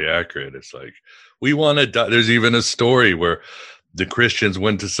historically accurate. It's like, we want to die. There's even a story where the Christians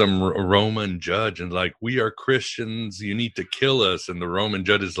went to some Roman judge and like, we are Christians, you need to kill us. And the Roman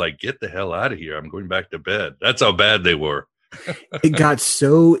judge is like, get the hell out of here. I'm going back to bed. That's how bad they were. It got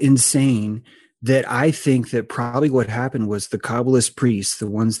so insane that I think that probably what happened was the Kabbalist priests, the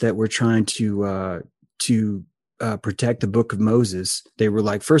ones that were trying to protect the Book of Moses, they were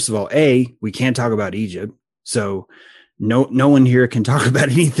like, first of all, we can't talk about Egypt, so no one here can talk about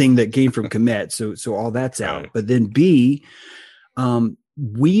anything that came from Kemet, so all that's out. But then B,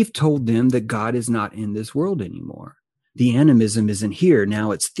 we've told them that God is not in this world anymore. The animism isn't here.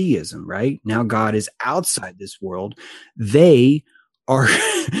 Now it's theism, right? Now God is outside this world. They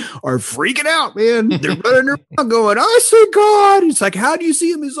are freaking out, man. They're running around going, I see God. It's like, how do you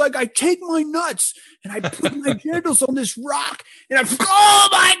see him? He's like, I take my nuts and I put my genitals on this rock and oh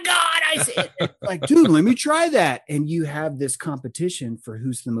my God, I see it. It's like, dude, let me try that. And you have this competition for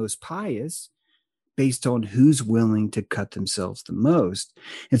who's the most pious based on who's willing to cut themselves the most.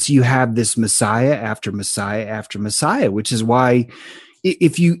 And so you have this Messiah after Messiah after Messiah, which is why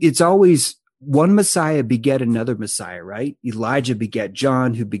it's always one Messiah beget another Messiah, right? Elijah beget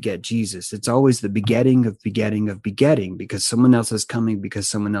John, who beget Jesus. It's always the begetting of begetting of begetting, because someone else is coming, because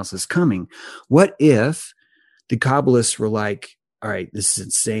someone else is coming. What if the Kabbalists were like, all right, this is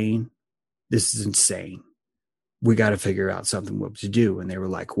insane. This is insane. We got to figure out something what to do. And they were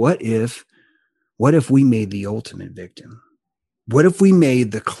like, what if we made the ultimate victim? What if we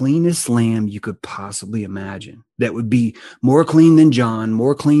made the cleanest lamb you could possibly imagine? That would be more clean than John,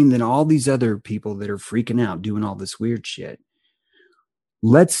 more clean than all these other people that are freaking out doing all this weird shit.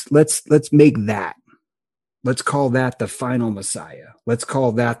 Let's make that. Let's call that the final Messiah. Let's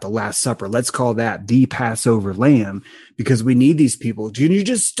call that the Last Supper. Let's call that the Passover lamb, because we need these people. Can you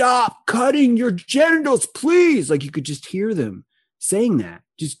just stop cutting your genitals, please? Like, you could just hear them saying that.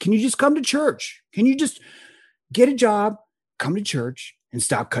 Can you just come to church? Can you just get a job, come to church, and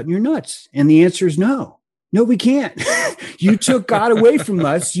stop cutting your nuts? And the answer is no. No, we can't. You took God away from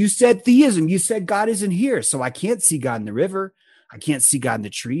us. You said theism. You said God isn't here. So I can't see God in the river. I can't see God in the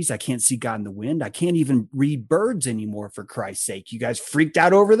trees. I can't see God in the wind. I can't even read birds anymore, for Christ's sake. You guys freaked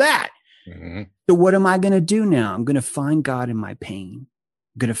out over that. Mm-hmm. So what am I going to do now? I'm going to find God in my pain.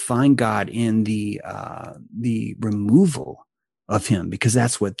 I'm going to find God in the removal of him, because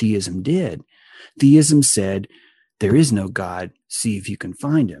that's what theism did. Theism said, there is no God. See if you can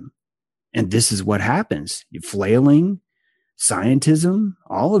find him. And this is what happens. You're flailing, scientism,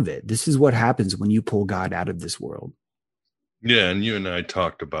 all of it. This is what happens when you pull God out of this world. Yeah, and you and I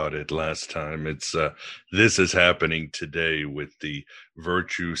talked about it last time. It's this is happening today with the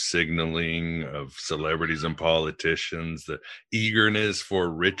virtue signaling of celebrities and politicians, the eagerness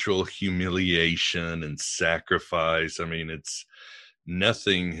for ritual humiliation and sacrifice. I mean,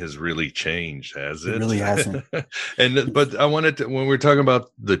 nothing has really changed, has it? It really hasn't. But I wanted to, when we're talking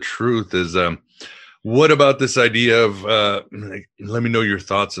about the truth, is what about this idea of let me know your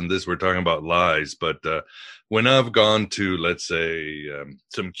thoughts on this. We're talking about lies, but when I've gone to, let's say,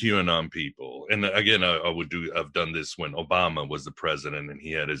 some QAnon people, and again, I've done this when Obama was the president and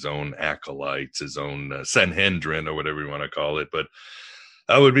he had his own acolytes, his own Sanhedrin, or whatever you want to call it. But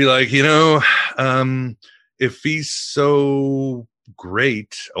I would be like, if he's so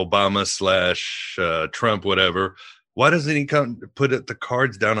great, Obama / Trump, whatever, why doesn't he put the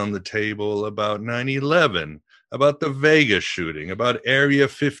cards down on the table about 9/11, about the Vegas shooting, about Area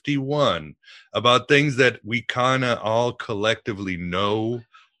 51, about things that we kind of all collectively know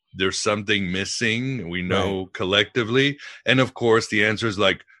there's something missing. We know collectively. And of course, the answer is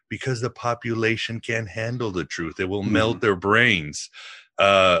like, because the population can't handle the truth. It will melt their brains.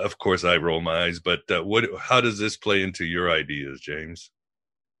 Of course, I roll my eyes, but how does this play into your ideas, James?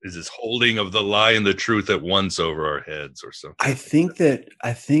 Is this holding of the lie and the truth at once over our heads or something? I think that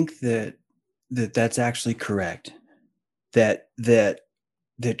that's actually correct. That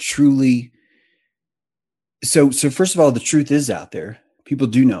truly. So first of all, the truth is out there. People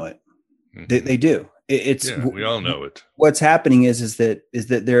do know it. Mm-hmm. They do. We all know it. What's happening is that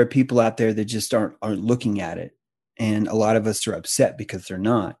there are people out there that just aren't looking at it. And a lot of us are upset because they're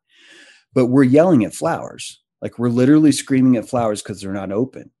not. But we're yelling at flowers. Like, we're literally screaming at flowers because they're not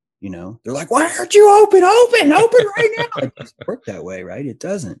open. They're like, why aren't you open right now? It doesn't work that way, right? It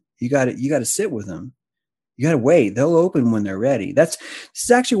doesn't. You got to sit with them. You got to wait. They'll open when they're ready. This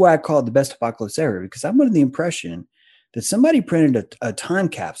is actually why I call it the best apocalypse ever, because I'm under the impression that somebody printed a time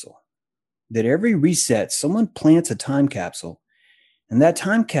capsule, that every reset, someone plants a time capsule, and that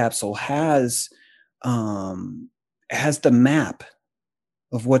time capsule has the map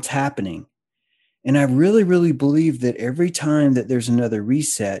of what's happening. And I really, really believe that every time that there's another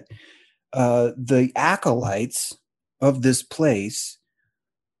reset, the acolytes of this place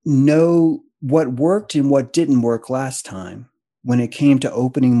know what worked and what didn't work last time when it came to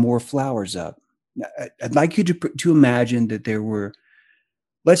opening more flowers up. I'd like you to imagine that there were,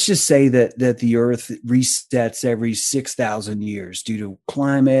 let's just say that the earth resets every 6,000 years due to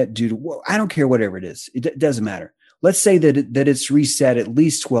climate, I don't care, whatever it is. It doesn't matter. Let's say that it's reset at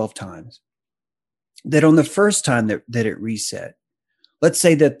least 12 times. That on the first time that it reset, let's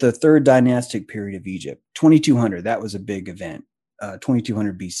say that the third dynastic period of Egypt, 2200, that was a big event,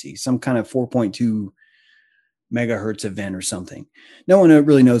 2200 BC, some kind of 4.2 megahertz event or something. No one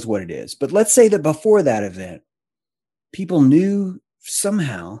really knows what it is. But let's say that before that event, people knew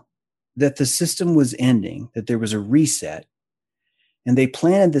somehow that the system was ending, that there was a reset, and they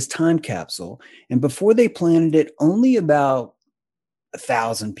planted this time capsule. And before they planted it, only about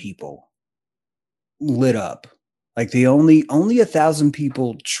 1,000 people lit up. Like only 1,000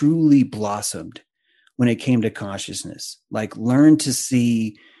 people truly blossomed when it came to consciousness, like learned to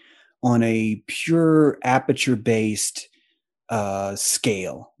see on a pure aperture based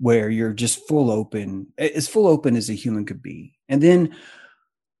scale where you're just full open as a human could be. And then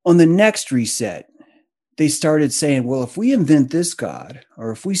on the next reset, they started saying, well, if we invent this God,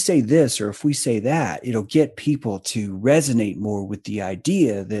 or if we say this, or if we say that, it'll get people to resonate more with the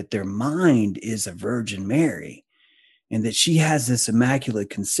idea that their mind is a Virgin Mary and that she has this immaculate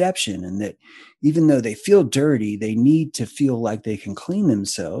conception, and that even though they feel dirty, they need to feel like they can clean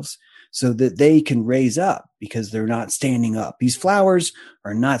themselves so that they can raise up, because they're not standing up. These flowers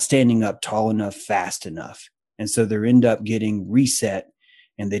are not standing up tall enough, fast enough. And so they end up getting reset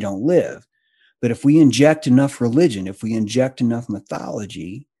and they don't live. But if we inject enough religion, if we inject enough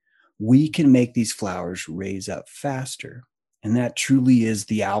mythology, we can make these flowers raise up faster. And that truly is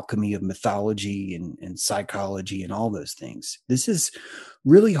the alchemy of mythology and psychology and all those things. This is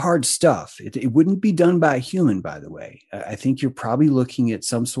really hard stuff. It wouldn't be done by a human, by the way. I think you're probably looking at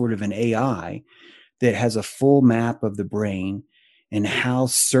some sort of an AI that has a full map of the brain and how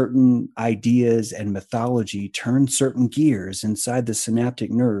certain ideas and mythology turn certain gears inside the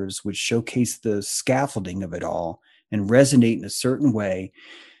synaptic nerves, which showcase the scaffolding of it all and resonate in a certain way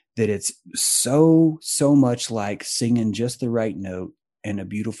that it's so much like singing just the right note and a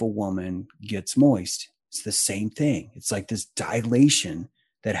beautiful woman gets moist. It's the same thing. It's like this dilation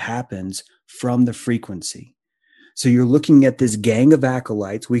that happens from the frequency. So you're looking at this gang of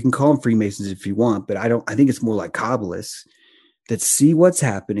acolytes. We can call them Freemasons if you want, but I think it's more like Kabbalists that see what's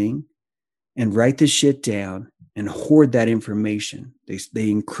happening and write this shit down and hoard that information. They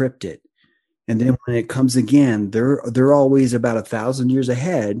encrypt it. And then when it comes again, they're always about 1,000 years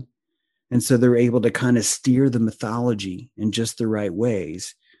ahead. And so they're able to kind of steer the mythology in just the right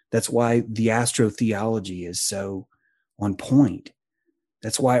ways. That's why the astrotheology is so on point.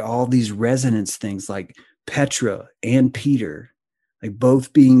 That's why all these resonance things like Petra and Peter, like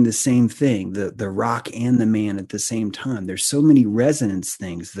both being the same thing, the rock and the man at the same time. There's so many resonance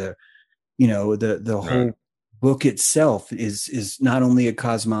things. The whole book itself is not only a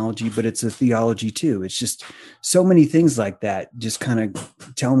cosmology, but it's a theology too. It's just so many things like that just kind of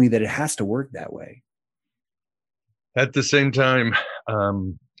tell me that it has to work that way. At the same time,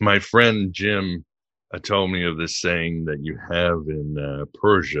 my friend Jim told me of this saying that you have in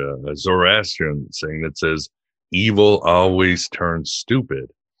Persia, a Zoroastrian saying that says, evil always turns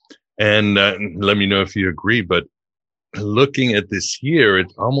stupid. And let me know if you agree, but looking at this year,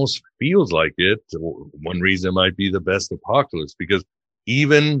 it almost feels like it. One reason might be the best apocalypse, because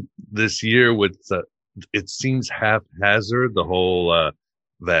even this year with, it seems haphazard, the whole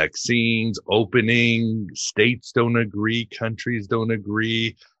vaccines opening, states don't agree, countries don't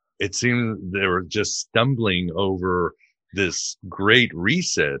agree. It seems they were just stumbling over this great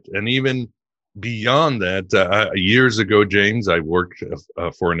reset. And even beyond that, years ago, James, I worked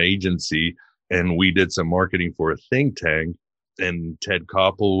for an agency, and we did some marketing for a think tank, and Ted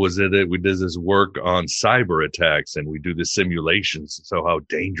Koppel was in it. We did this work on cyber attacks, and we do the simulations, so how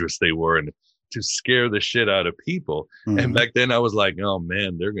dangerous they were, and to scare the shit out of people. Mm-hmm. And back then I was like, oh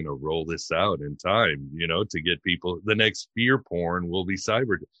man, they're going to roll this out in time, to get people. The next fear porn will be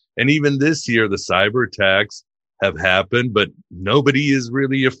cyber. And even this year, the cyber attacks have happened, but nobody is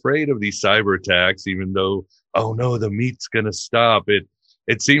really afraid of these cyber attacks, even though, oh no, the meat's going to stop.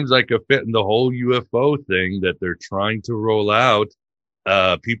 It seems like a fit in the whole UFO thing that they're trying to roll out.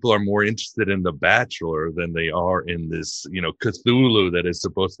 People are more interested in The Bachelor than they are in this, Cthulhu that is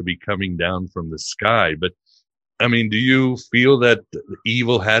supposed to be coming down from the sky. But I mean, do you feel that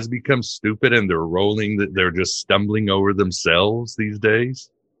evil has become stupid and they're just stumbling over themselves these days?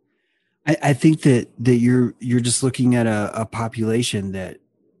 I think that you're just looking at a population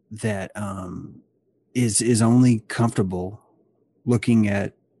that is only comfortable looking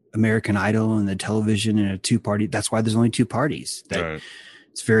at American Idol and the television and a two-party. That's why there's only two parties. Right.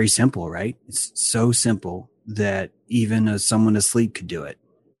 It's very simple, right? It's so simple that even someone asleep could do it.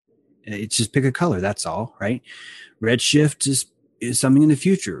 It's just pick a color. That's all, right? Red shift is something in the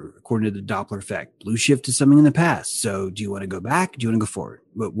future, according to the Doppler effect. Blue shift is something in the past. So do you want to go back? Do you want to go forward?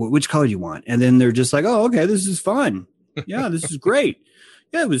 Which color do you want? And then they're just like, oh, okay, this is fun. Yeah, this is great.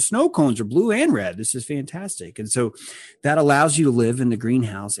 Yeah, the snow cones are blue and red. This is fantastic. And so that allows you to live in the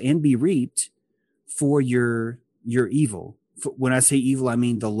greenhouse and be reaped for your evil. When I say evil, I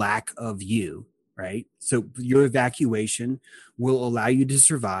mean the lack of you. right? So your evacuation will allow you to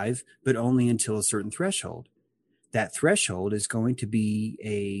survive, but only until a certain threshold. That threshold is going to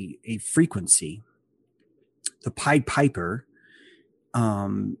be a frequency. The Pied Piper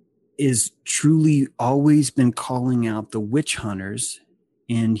is truly always been calling out the witch hunters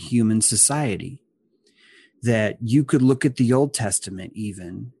in human society. That you could look at the Old Testament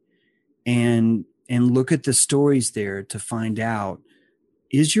even and look at the stories there to find out,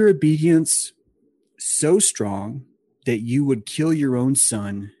 is your obedience so strong that you would kill your own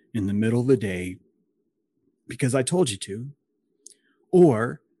son in the middle of the day because I told you to?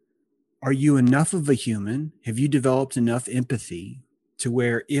 Or are you enough of a human? Have you developed enough empathy to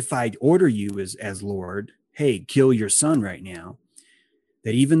where if I order you as Lord, hey, kill your son right now,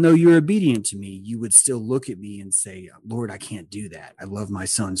 that even though you're obedient to me, you would still look at me and say, Lord, I can't do that. I love my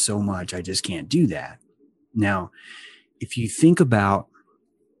son so much. I just can't do that. Now, if you think about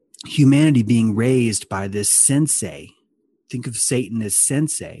humanity being raised by this sensei, think of Satan as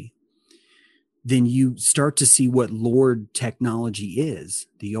sensei, then you start to see what Lord technology is.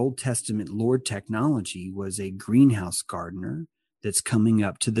 The Old Testament Lord technology was a greenhouse gardener that's coming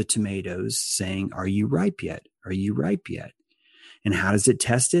up to the tomatoes saying, are you ripe yet? Are you ripe yet? And how does it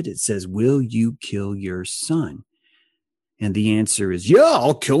test it? It says, will you kill your son? And the answer is, yeah,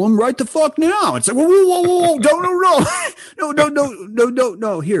 I'll kill him right the fuck now. It's like, whoa,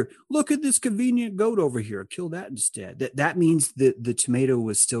 no. Here, look at this convenient goat over here. Kill that instead. That means that the tomato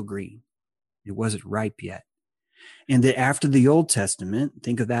was still green. It wasn't ripe yet. And that after the Old Testament,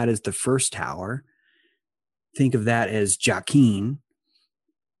 think of that as the first tower. Think of that as Jachin.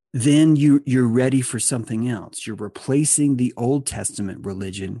 Then you're ready for something else. You're replacing the Old Testament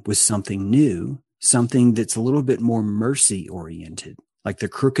religion with something new, something that's a little bit more mercy oriented, like the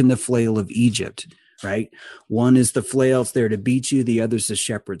crook and the flail of Egypt, right? One is the flail, it's there to beat you. The other's the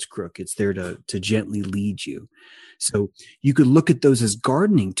shepherd's crook. It's there to gently lead you. So you could look at those as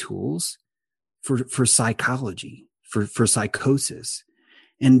gardening tools for psychology, for psychosis.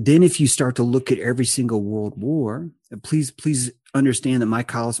 And then if you start to look at every single world war, please understand that my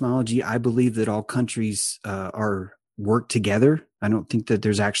cosmology, I believe that all countries are work together. I don't think that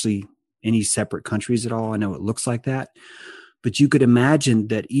there's actually any separate countries at all. I know it looks like that. But you could imagine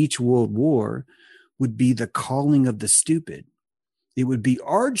that each world war would be the calling of the stupid. It would be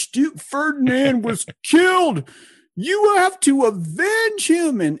Archduke Ferdinand was killed. You have to avenge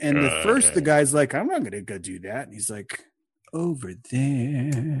him. And the guy's like, I'm not going to go do that. And he's like, over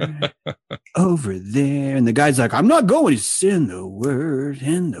there, over there. And the guy's like, I'm not going. He's in the word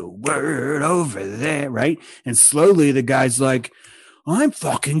over there, right? And slowly the guy's like, I'm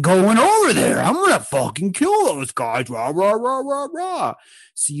fucking going over there. I'm going to fucking kill those guys. Rah, rah, rah, rah, rah.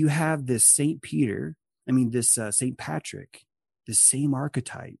 So you have this St. Patrick, the same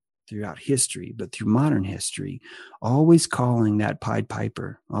archetype throughout history, but through modern history, always calling that Pied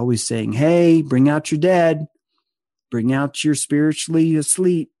Piper, always saying, hey, bring out your dead. Bring out your spiritually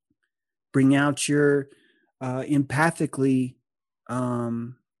asleep. Bring out your empathically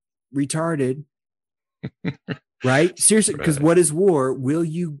retarded. Right? Seriously, because what is war? Will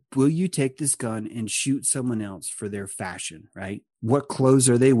you take this gun and shoot someone else for their fashion? Right? What clothes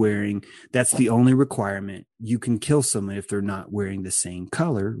are they wearing? That's the only requirement. You can kill someone if they're not wearing the same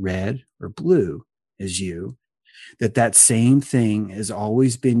color, red or blue, as you. That same thing has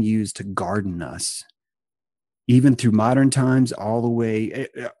always been used to garden us. Even through modern times, all the way,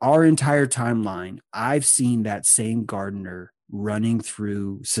 our entire timeline, I've seen that same gardener running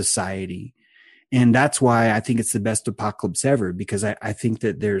through society. And that's why I think it's the best apocalypse ever, because I think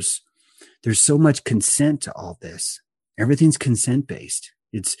that there's so much consent to all this. Everything's consent based.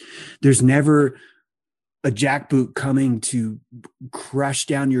 There's never a jackboot coming to crush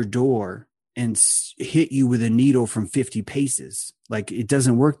down your door and hit you with a needle from 50 paces. Like, it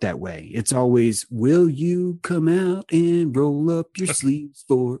doesn't work that way. It's always, will you come out and roll up your sleeves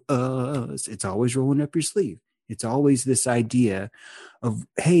for us? It's always rolling up your sleeve. It's always this idea of,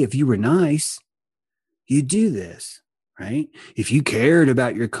 hey, if you were nice, you'd do this, right? If you cared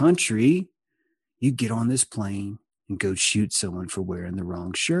about your country, you'd get on this plane and go shoot someone for wearing the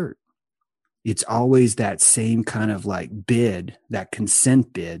wrong shirt. It's always that same kind of like bid, that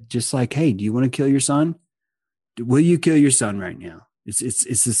consent bid, just like, hey, do you want to kill your son? Will you kill your son right now? It's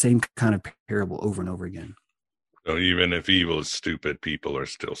the same kind of parable over and over again. So even if evil is stupid, people are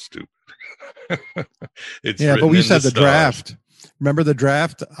still stupid. But we said the draft. Remember the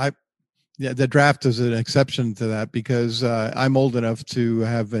draft? Yeah, the draft is an exception to that because I'm old enough to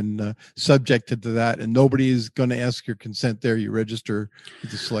have been subjected to that, and nobody is going to ask your consent there. You register with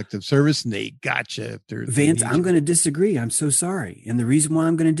the Selective Service, and they gotcha. Vance, I'm going to disagree. I'm so sorry. And the reason why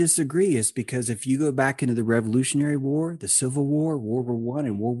I'm going to disagree is because if you go back into the Revolutionary War, the Civil War, World War I,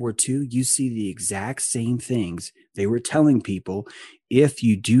 and World War II, you see the exact same things. They were telling people, if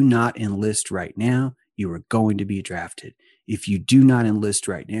you do not enlist right now, you are going to be drafted. If you do not enlist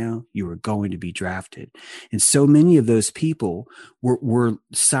right now, you are going to be drafted. And so many of those people were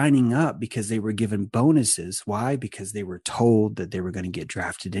signing up because they were given bonuses. Why? Because they were told that they were going to get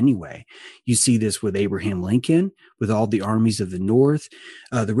drafted anyway. You see this with Abraham Lincoln, with all the armies of the North.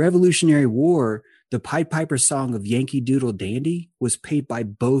 The Revolutionary War, the Pied Piper song of Yankee Doodle Dandy was paid by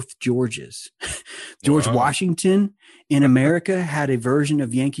both Georges. George Washington in America had a version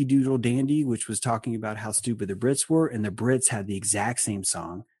of Yankee Doodle Dandy, which was talking about how stupid the Brits were. And the Brits had the exact same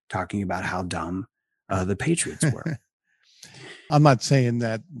song talking about how dumb the Patriots were. I'm not saying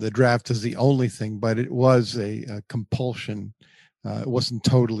that the draft is the only thing, but it was a compulsion. It wasn't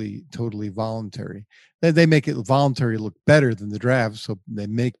totally voluntary. They make it voluntary look better than the draft. So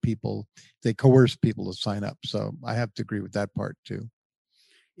they coerce people to sign up. So I have to agree with that part too.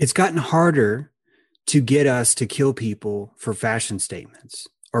 It's gotten harder to get us to kill people for fashion statements.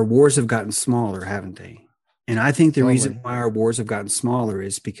 Our wars have gotten smaller, haven't they? And I think the reason why our wars have gotten smaller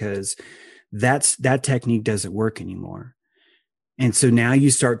is because that technique doesn't work anymore. And so now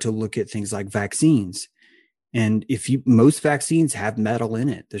you start to look at things like vaccines. And most vaccines have metal in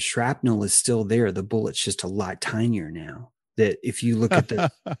it. The shrapnel is still there. The bullet's just a lot tinier now. That if you look at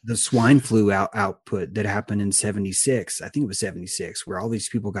the swine flu output that happened in 76, I think it was 76, where all these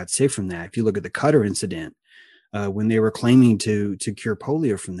people got sick from that. If you look at the Cutter incident, when they were claiming to cure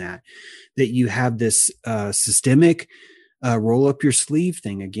polio from that you have this systemic roll up your sleeve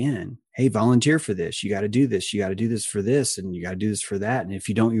thing again. Hey, volunteer for this. You got to do this. You got to do this for this, and you got to do this for that. And if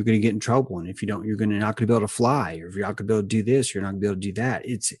you don't, you're going to get in trouble. And if you don't, you're not going to be able to fly. Or if you're not going to be able to do this, you're not going to be able to do that.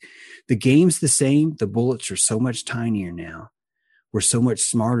 The game's the same. The bullets are so much tinier now. We're so much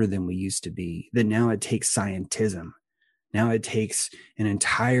smarter than we used to be that now it takes scientism. Now it takes an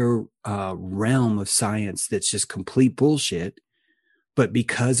entire realm of science that's just complete bullshit. But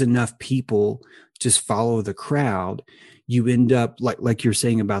because enough people just follow the crowd, you end up like you're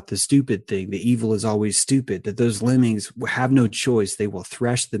saying about the stupid thing, the evil is always stupid, that those lemmings have no choice. They will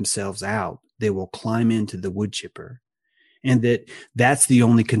thresh themselves out. They will climb into the wood chipper. And that's the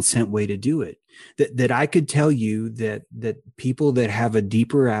only consent way to do it. That I could tell you that people that have a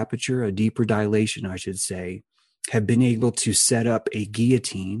deeper aperture, a deeper dilation, I should say, have been able to set up a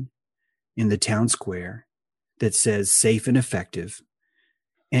guillotine in the town square that says safe and effective.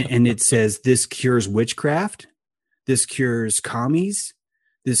 And it says this cures witchcraft. This cures commies.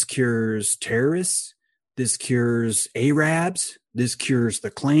 This cures terrorists. This cures Arabs. This cures the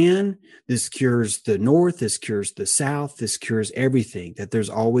Klan. This cures the North. This cures the South. This cures everything. That there's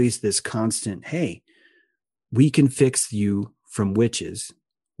always this constant, hey, we can fix you from witches.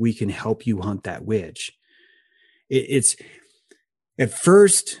 We can help you hunt that witch. It's at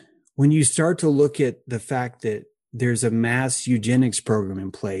first, when you start to look at the fact that there's a mass eugenics program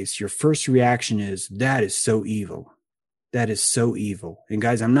in place, your first reaction is, that is so evil. That is so evil. And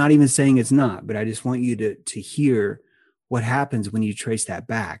guys, I'm not even saying it's not, but I just want you to hear what happens when you trace that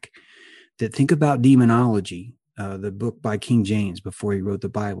back. That think about demonology, the book by King James before he wrote the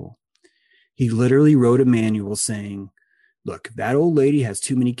Bible. He literally wrote a manual saying, look, if that old lady has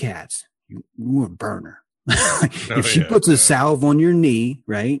too many cats, you want to burn her. If she puts a salve on your knee,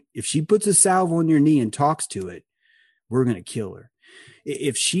 right? If she puts a salve on your knee and talks to it, we're going to kill her.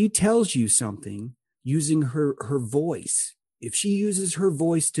 If she tells you something using her voice, if she uses her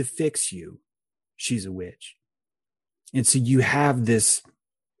voice to fix you, she's a witch. And so you have this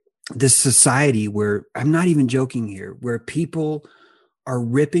society where, I'm not even joking here, where people are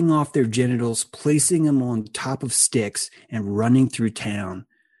ripping off their genitals, placing them on top of sticks and running through town,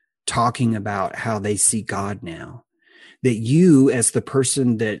 talking about how they see God now. That you, as the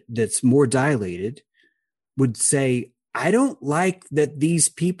person that's more dilated, would say, I don't like that these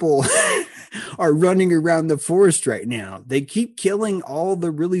people are running around the forest right now. They keep killing all the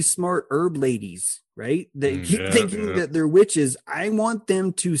really smart herb ladies, right? They keep thinking that they're witches. I want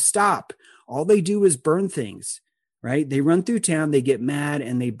them to stop. All they do is burn things, right? They run through town, they get mad,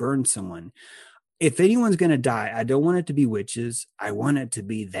 and they burn someone. If anyone's going to die, I don't want it to be witches. I want it to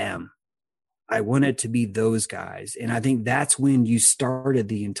be them. I want it to be those guys. And I think that's when you started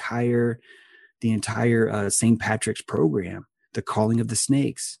the entire St. Patrick's program, the calling of the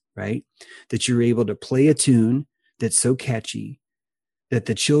snakes, right? That you're able to play a tune that's so catchy that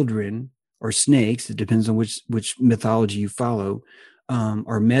the children or snakes, it depends on which mythology you follow,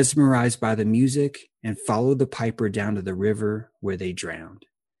 are mesmerized by the music and follow the piper down to the river where they drowned.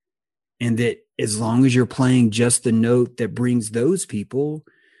 And that as long as you're playing just the note that brings those people,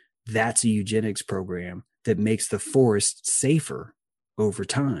 that's a eugenics program that makes the forest safer over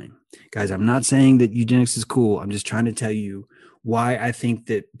time. Guys, I'm not saying that eugenics is cool. I'm just trying to tell you why I think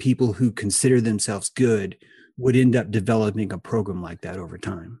that people who consider themselves good would end up developing a program like that over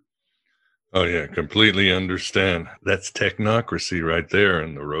time. Oh, yeah, completely understand. That's technocracy right there.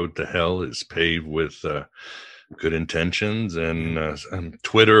 And the road to hell is paved with good intentions and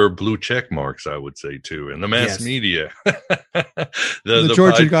Twitter blue check marks, I would say, too. And the mass media. the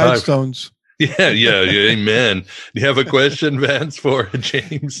Georgia Guidestones. Yeah, amen. Do you have a question, Vance, for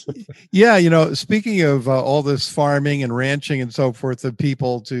James? Yeah, speaking of all this farming and ranching and so forth of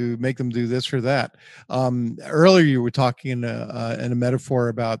people to make them do this or that. Earlier you were talking in a metaphor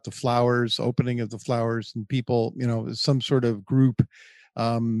about the flowers, opening of the flowers, and people, some sort of group,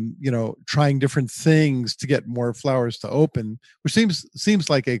 trying different things to get more flowers to open, which seems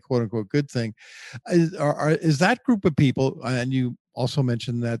like a quote unquote good thing. Is that group of people, and you also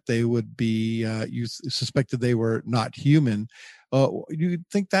mentioned that they would be, you suspected they were not human. Do you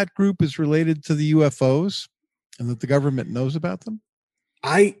think that group is related to the UFOs and that the government knows about them?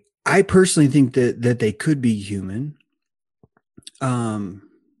 I personally think that they could be human.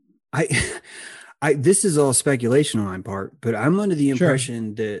 This is all speculation on my part, but I'm under the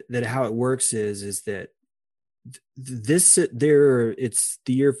impression that how it works is that it's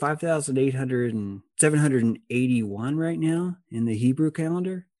the year 5,781 right now in the Hebrew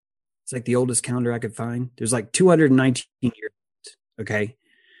calendar. It's like the oldest calendar I could find. There's like 219 years. Okay.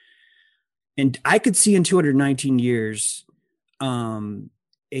 And I could see in 219 years, a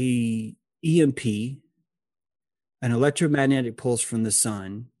EMP, an electromagnetic pulse from the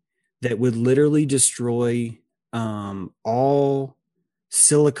sun that would literally destroy all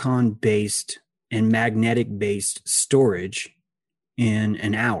silicon-based and magnetic-based storage in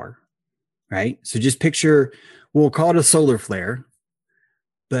an hour, right? So just picture, we'll call it a solar flare,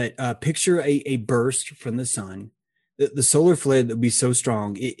 but picture a burst from the sun. The solar flare that would be so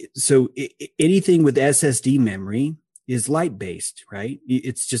strong. Anything with SSD memory is light-based, right?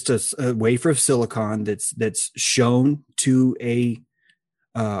 It's just a wafer of silicon that's shown to a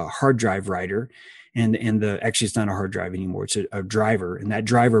hard drive writer, and actually it's not a hard drive anymore. It's a driver, and that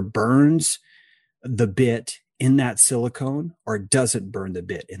driver burns the bit in that silicone or doesn't burn the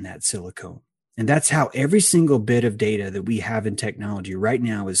bit in that silicone. And that's how every single bit of data that we have in technology right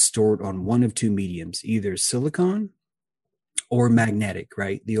now is stored on one of two mediums, either silicon or magnetic,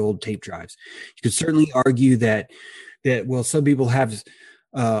 right? The old tape drives. You could certainly argue that well, some people have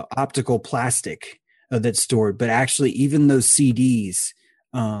optical plastic that's stored, but actually even those CDs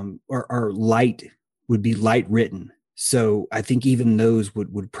are light, would be light written. So I think even those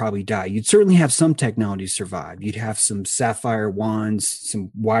would probably die. You'd certainly have some technology survive. You'd have some sapphire wands,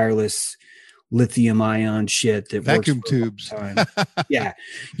 some wireless lithium ion shit that vacuum tubes. Yeah,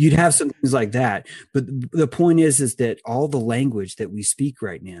 you'd have some things like that. But the point is that all the language that we speak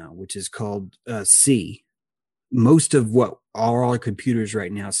right now, which is called C, most of what all our computers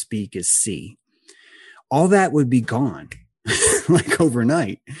right now speak is C. All that would be gone like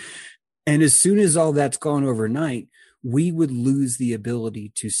overnight. And as soon as all that's gone overnight, we would lose the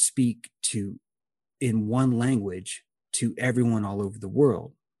ability to speak in one language to everyone all over the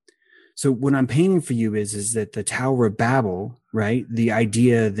world. So what I'm painting for you is that the Tower of Babel, right? The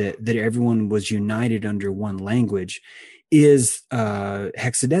idea that everyone was united under one language is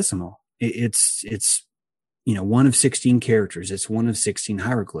hexadecimal. It's 1 of 16 characters. It's 1 of 16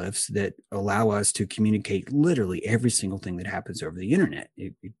 hieroglyphs that allow us to communicate literally every single thing that happens over the internet.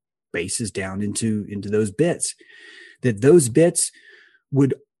 It bases down into those bits. That those bits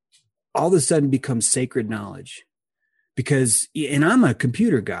would all of a sudden become sacred knowledge. Because, and I'm a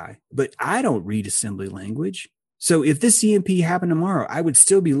computer guy, but I don't read assembly language. So if this EMP happened tomorrow, I would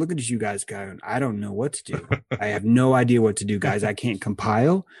still be looking at you guys going, I don't know what to do. I have no idea what to do, guys. I can't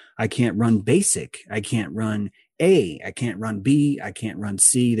compile. I can't run BASIC. I can't run A. I can't run B. I can't run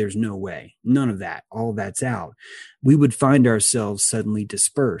C. There's no way. None of that. All that's out. We would find ourselves suddenly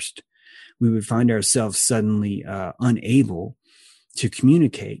dispersed. We would find ourselves suddenly unable to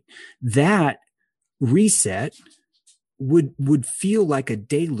communicate. That reset would feel like a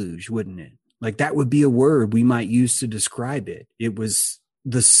deluge, wouldn't it? Like that would be a word we might use to describe it. It was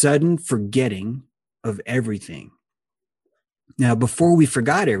the sudden forgetting of everything. Now, before we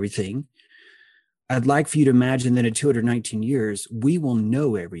forgot everything, I'd like for you to imagine that in 219 years, we will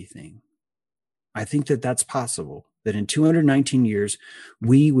know everything. I think that that's possible. that in 219 years,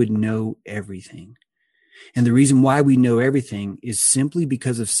 we would know everything. And the reason why we know everything is simply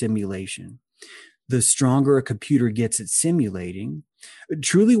because of simulation. The stronger a computer gets at simulating,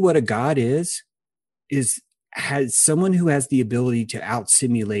 truly what a God is has someone who has the ability to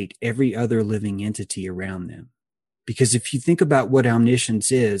out-simulate every other living entity around them. Because if you think about what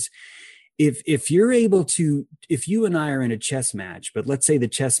omniscience is, if you're able to, if you and I are in a chess match, but let's say the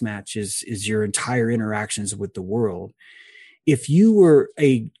chess match is your entire interactions with the world. If you were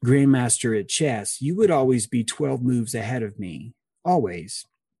a grandmaster at chess, you would always be 12 moves ahead of me, always.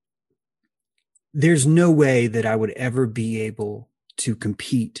 There's no way that I would ever be able to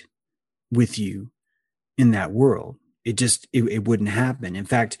compete with you in that world. It wouldn't happen. In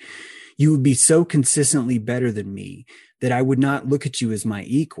fact, you would be so consistently better than me that I would not look at you as my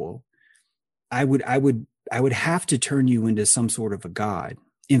equal. I would have to turn you into some sort of a god.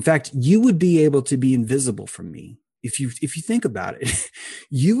 In fact, you would be able to be invisible from me. If you think about it,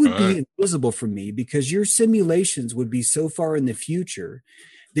 you would be invisible from me because your simulations would be so far in the future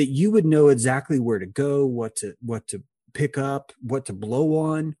that you would know exactly where to go, what to pick up, what to blow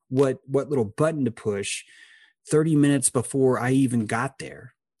on, what little button to push 30 minutes before I even got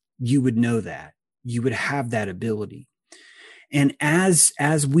there. You would know that. You would have that ability. And as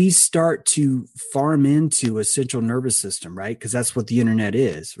we start to farm into a central nervous system, right? Because that's what the internet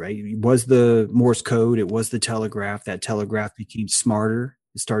is, right? It was the Morse code. It was the telegraph. That telegraph became smarter.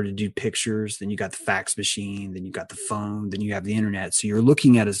 It started to do pictures. Then you got the fax machine. Then you got the phone. Then you have the internet. So you're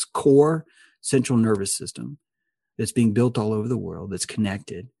looking at a core central nervous system that's being built all over the world, that's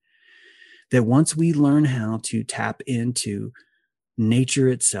connected. That once we learn how to tap into nature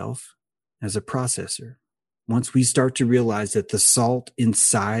itself as a processor, once we start to realize that the salt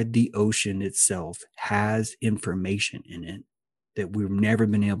inside the ocean itself has information in it that we've never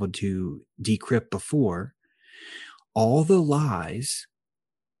been able to decrypt before, all the lies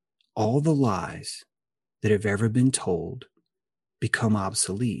that have ever been told become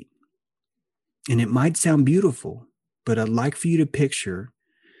obsolete. And it might sound beautiful, but I'd like for you to picture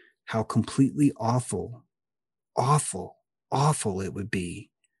how completely awful it would be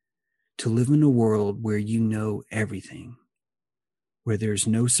to live in a world where you know everything, where there's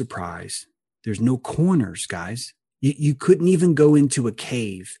no surprise, there's no corners, guys. You couldn't even go into a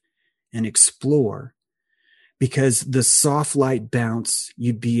cave and explore because the soft light bounce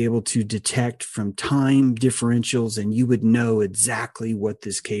you'd be able to detect from time differentials, and you would know exactly what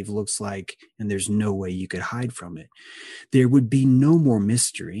this cave looks like, and there's no way you could hide from it. There would be no more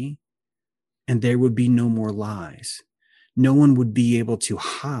mystery, and there would be no more lies. No one would be able to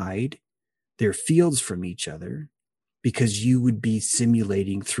hide their fields from each other because you would be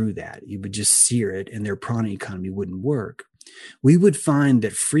simulating through that. You would just sear it and their prana economy wouldn't work. We would find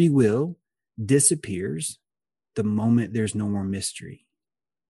that free will disappears the moment there's no more mystery.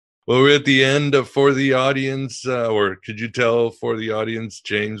 Well, we're at the end of For the Audience, or could you tell for the audience,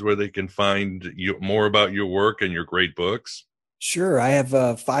 James, where they can find more about your work and your great books? Sure. I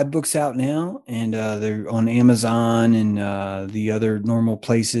have 5 books out now, and they're on Amazon and the other normal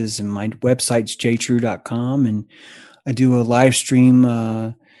places. And my website's jtrue.com. And I do a live stream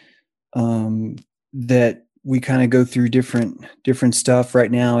that we kind of go through different stuff.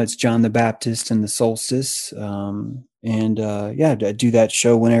 Right now, it's John the Baptist and the Solstice. I do that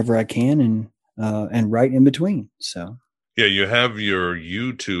show whenever I can and right in between. So. Yeah, you have your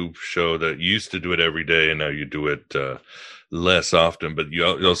YouTube show that used to do it every day, and now you do it less often. But you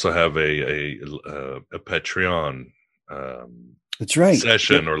also have a Patreon. That's right.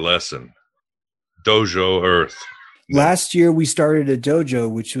 Session or lesson. Dojo Earth. Last year we started a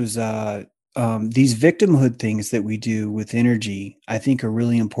dojo, which was these victimhood things that we do with energy. I think are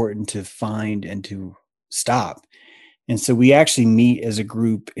really important to find and to stop. And so we actually meet as a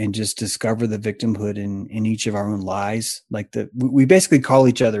group and just discover the victimhood in each of our own lies. Like we basically call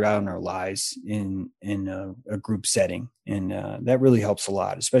each other out on our lies in a group setting. And that really helps a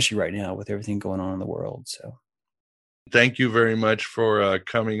lot, especially right now with everything going on in the world. So thank you very much for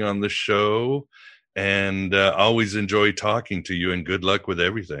coming on the show, and always enjoy talking to you, and good luck with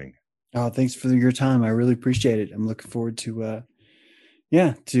everything. Oh, thanks for your time. I really appreciate it. I'm looking forward to a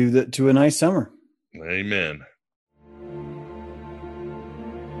nice summer. Amen.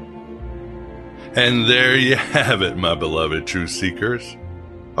 And there you have it, my beloved truth seekers.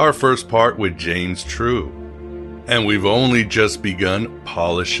 Our first part with James True. And we've only just begun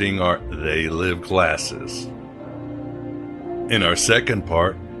polishing our They Live glasses. In our second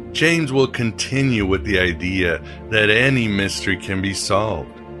part, James will continue with the idea that any mystery can be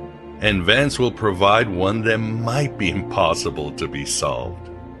solved, and Vance will provide one that might be impossible to be solved.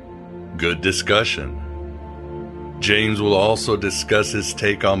 Good discussion. James will also discuss his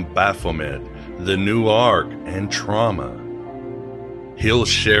take on Baphomet, the New Ark, and trauma. He'll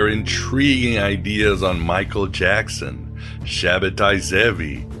share intriguing ideas on Michael Jackson, Shabbatai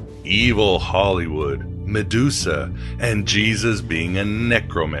Zevi, evil Hollywood, Medusa, and Jesus being a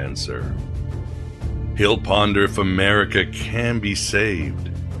necromancer. He'll ponder if America can be saved,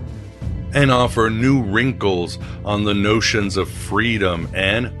 and offer new wrinkles on the notions of freedom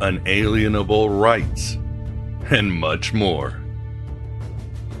and unalienable rights, and much more.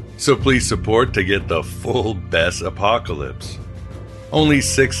 So please support to get the full Best Apocalypse. Only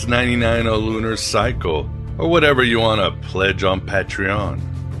 $6.99 a lunar cycle, or whatever you want to pledge on Patreon.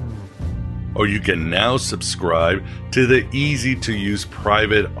 Or you can now subscribe to the easy-to-use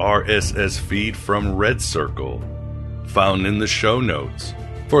private RSS feed from Red Circle, found in the show notes,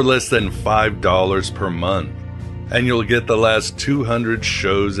 for less than $5 per month, and you'll get the last 200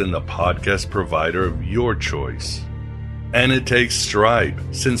 shows in the podcast provider of your choice. And it takes Stripe,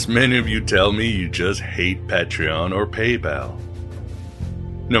 since many of you tell me you just hate Patreon or PayPal.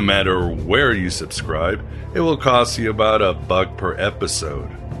 No matter where you subscribe, it will cost you about $1 per episode,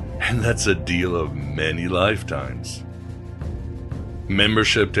 and that's a deal of many lifetimes.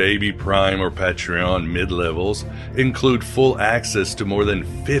 Membership to AB Prime or Patreon mid-levels include full access to more than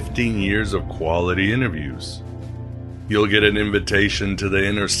 15 years of quality interviews. You'll get an invitation to the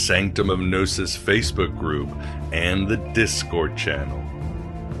Inner Sanctum of Gnosis Facebook group and the Discord channel.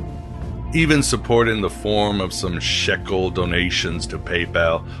 Even support in the form of some shekel donations to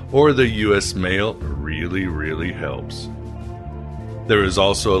PayPal or the US mail really helps. There is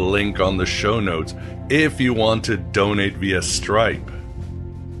also a link on the show notes if you want to donate via Stripe.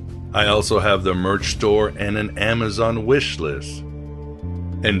 I also have the merch store and an Amazon wish list.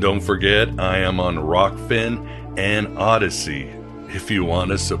 And don't forget, I am on Rockfin and Odyssey if you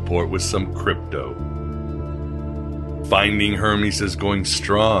want to support with some crypto. Finding Hermes is going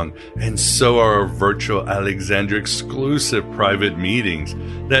strong, and so are our virtual Alexandria exclusive private meetings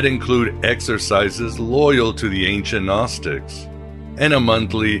that include exercises loyal to the ancient Gnostics, and a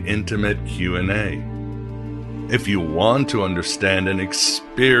monthly intimate Q&A. If you want to understand and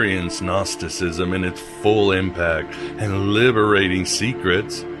experience Gnosticism in its full impact and liberating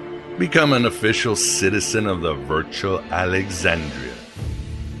secrets, become an official citizen of the virtual Alexandria.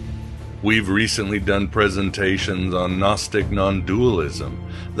 We've recently done presentations on Gnostic non-dualism,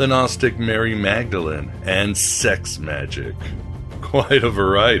 the Gnostic Mary Magdalene, and sex magic. Quite a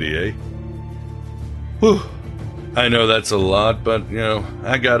variety, eh? Whew. I know that's a lot, but,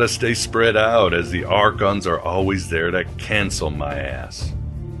 I gotta stay spread out as the Archons are always there to cancel my ass.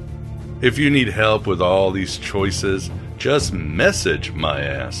 If you need help with all these choices, just message my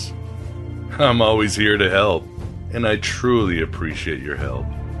ass. I'm always here to help, and I truly appreciate your help.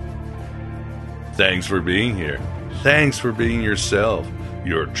 Thanks for being here. Thanks for being yourself,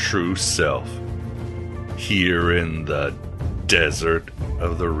 your true self, here in the desert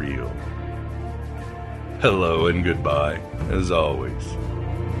of the real. Hello and goodbye, as always.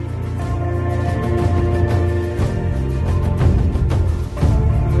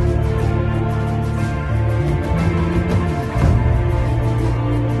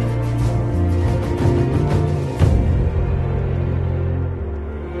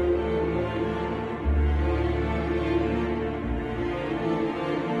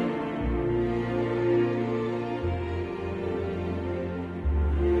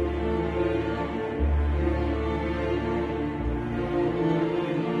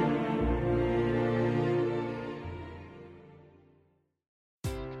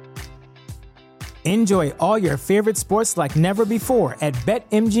 Enjoy all your favorite sports like never before at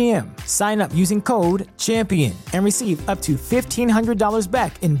BetMGM. Sign up using code CHAMPION and receive up to $1,500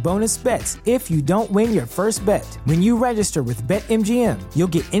 back in bonus bets if you don't win your first bet. When you register with BetMGM, you'll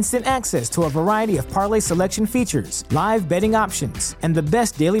get instant access to a variety of parlay selection features, live betting options, and the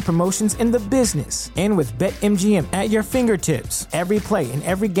best daily promotions in the business. And with BetMGM at your fingertips, every play and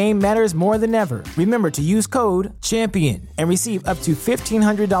every game matters more than ever. Remember to use code CHAMPION and receive up to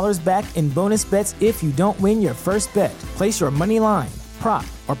 $1,500 back in bonus bets if you don't win your first bet. Place your money line, prop,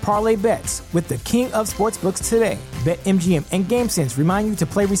 or parlay bets with the king of sportsbooks today. BetMGM and GameSense remind you to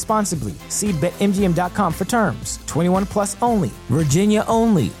play responsibly. See BetMGM.com for terms. 21 plus only. Virginia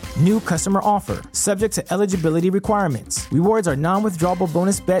only. New customer offer. Subject to eligibility requirements. Rewards are non-withdrawable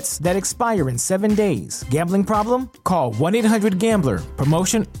bonus bets that expire in 7 days. Gambling problem? Call 1-800-GAMBLER.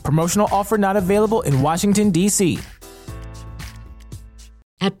 Promotional offer not available in Washington, D.C.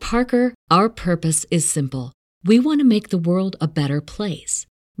 At Parker, our purpose is simple. We want to make the world a better place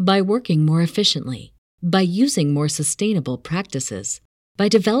by working more efficiently, by using more sustainable practices, by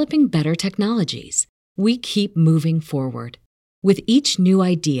developing better technologies. we keep moving forward. With each new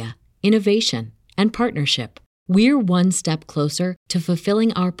idea, innovation, and partnership, we're one step closer to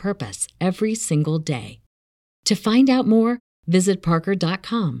fulfilling our purpose every single day. To find out more, visit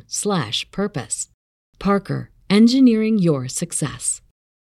parker.com/purpose. Parker, engineering your success.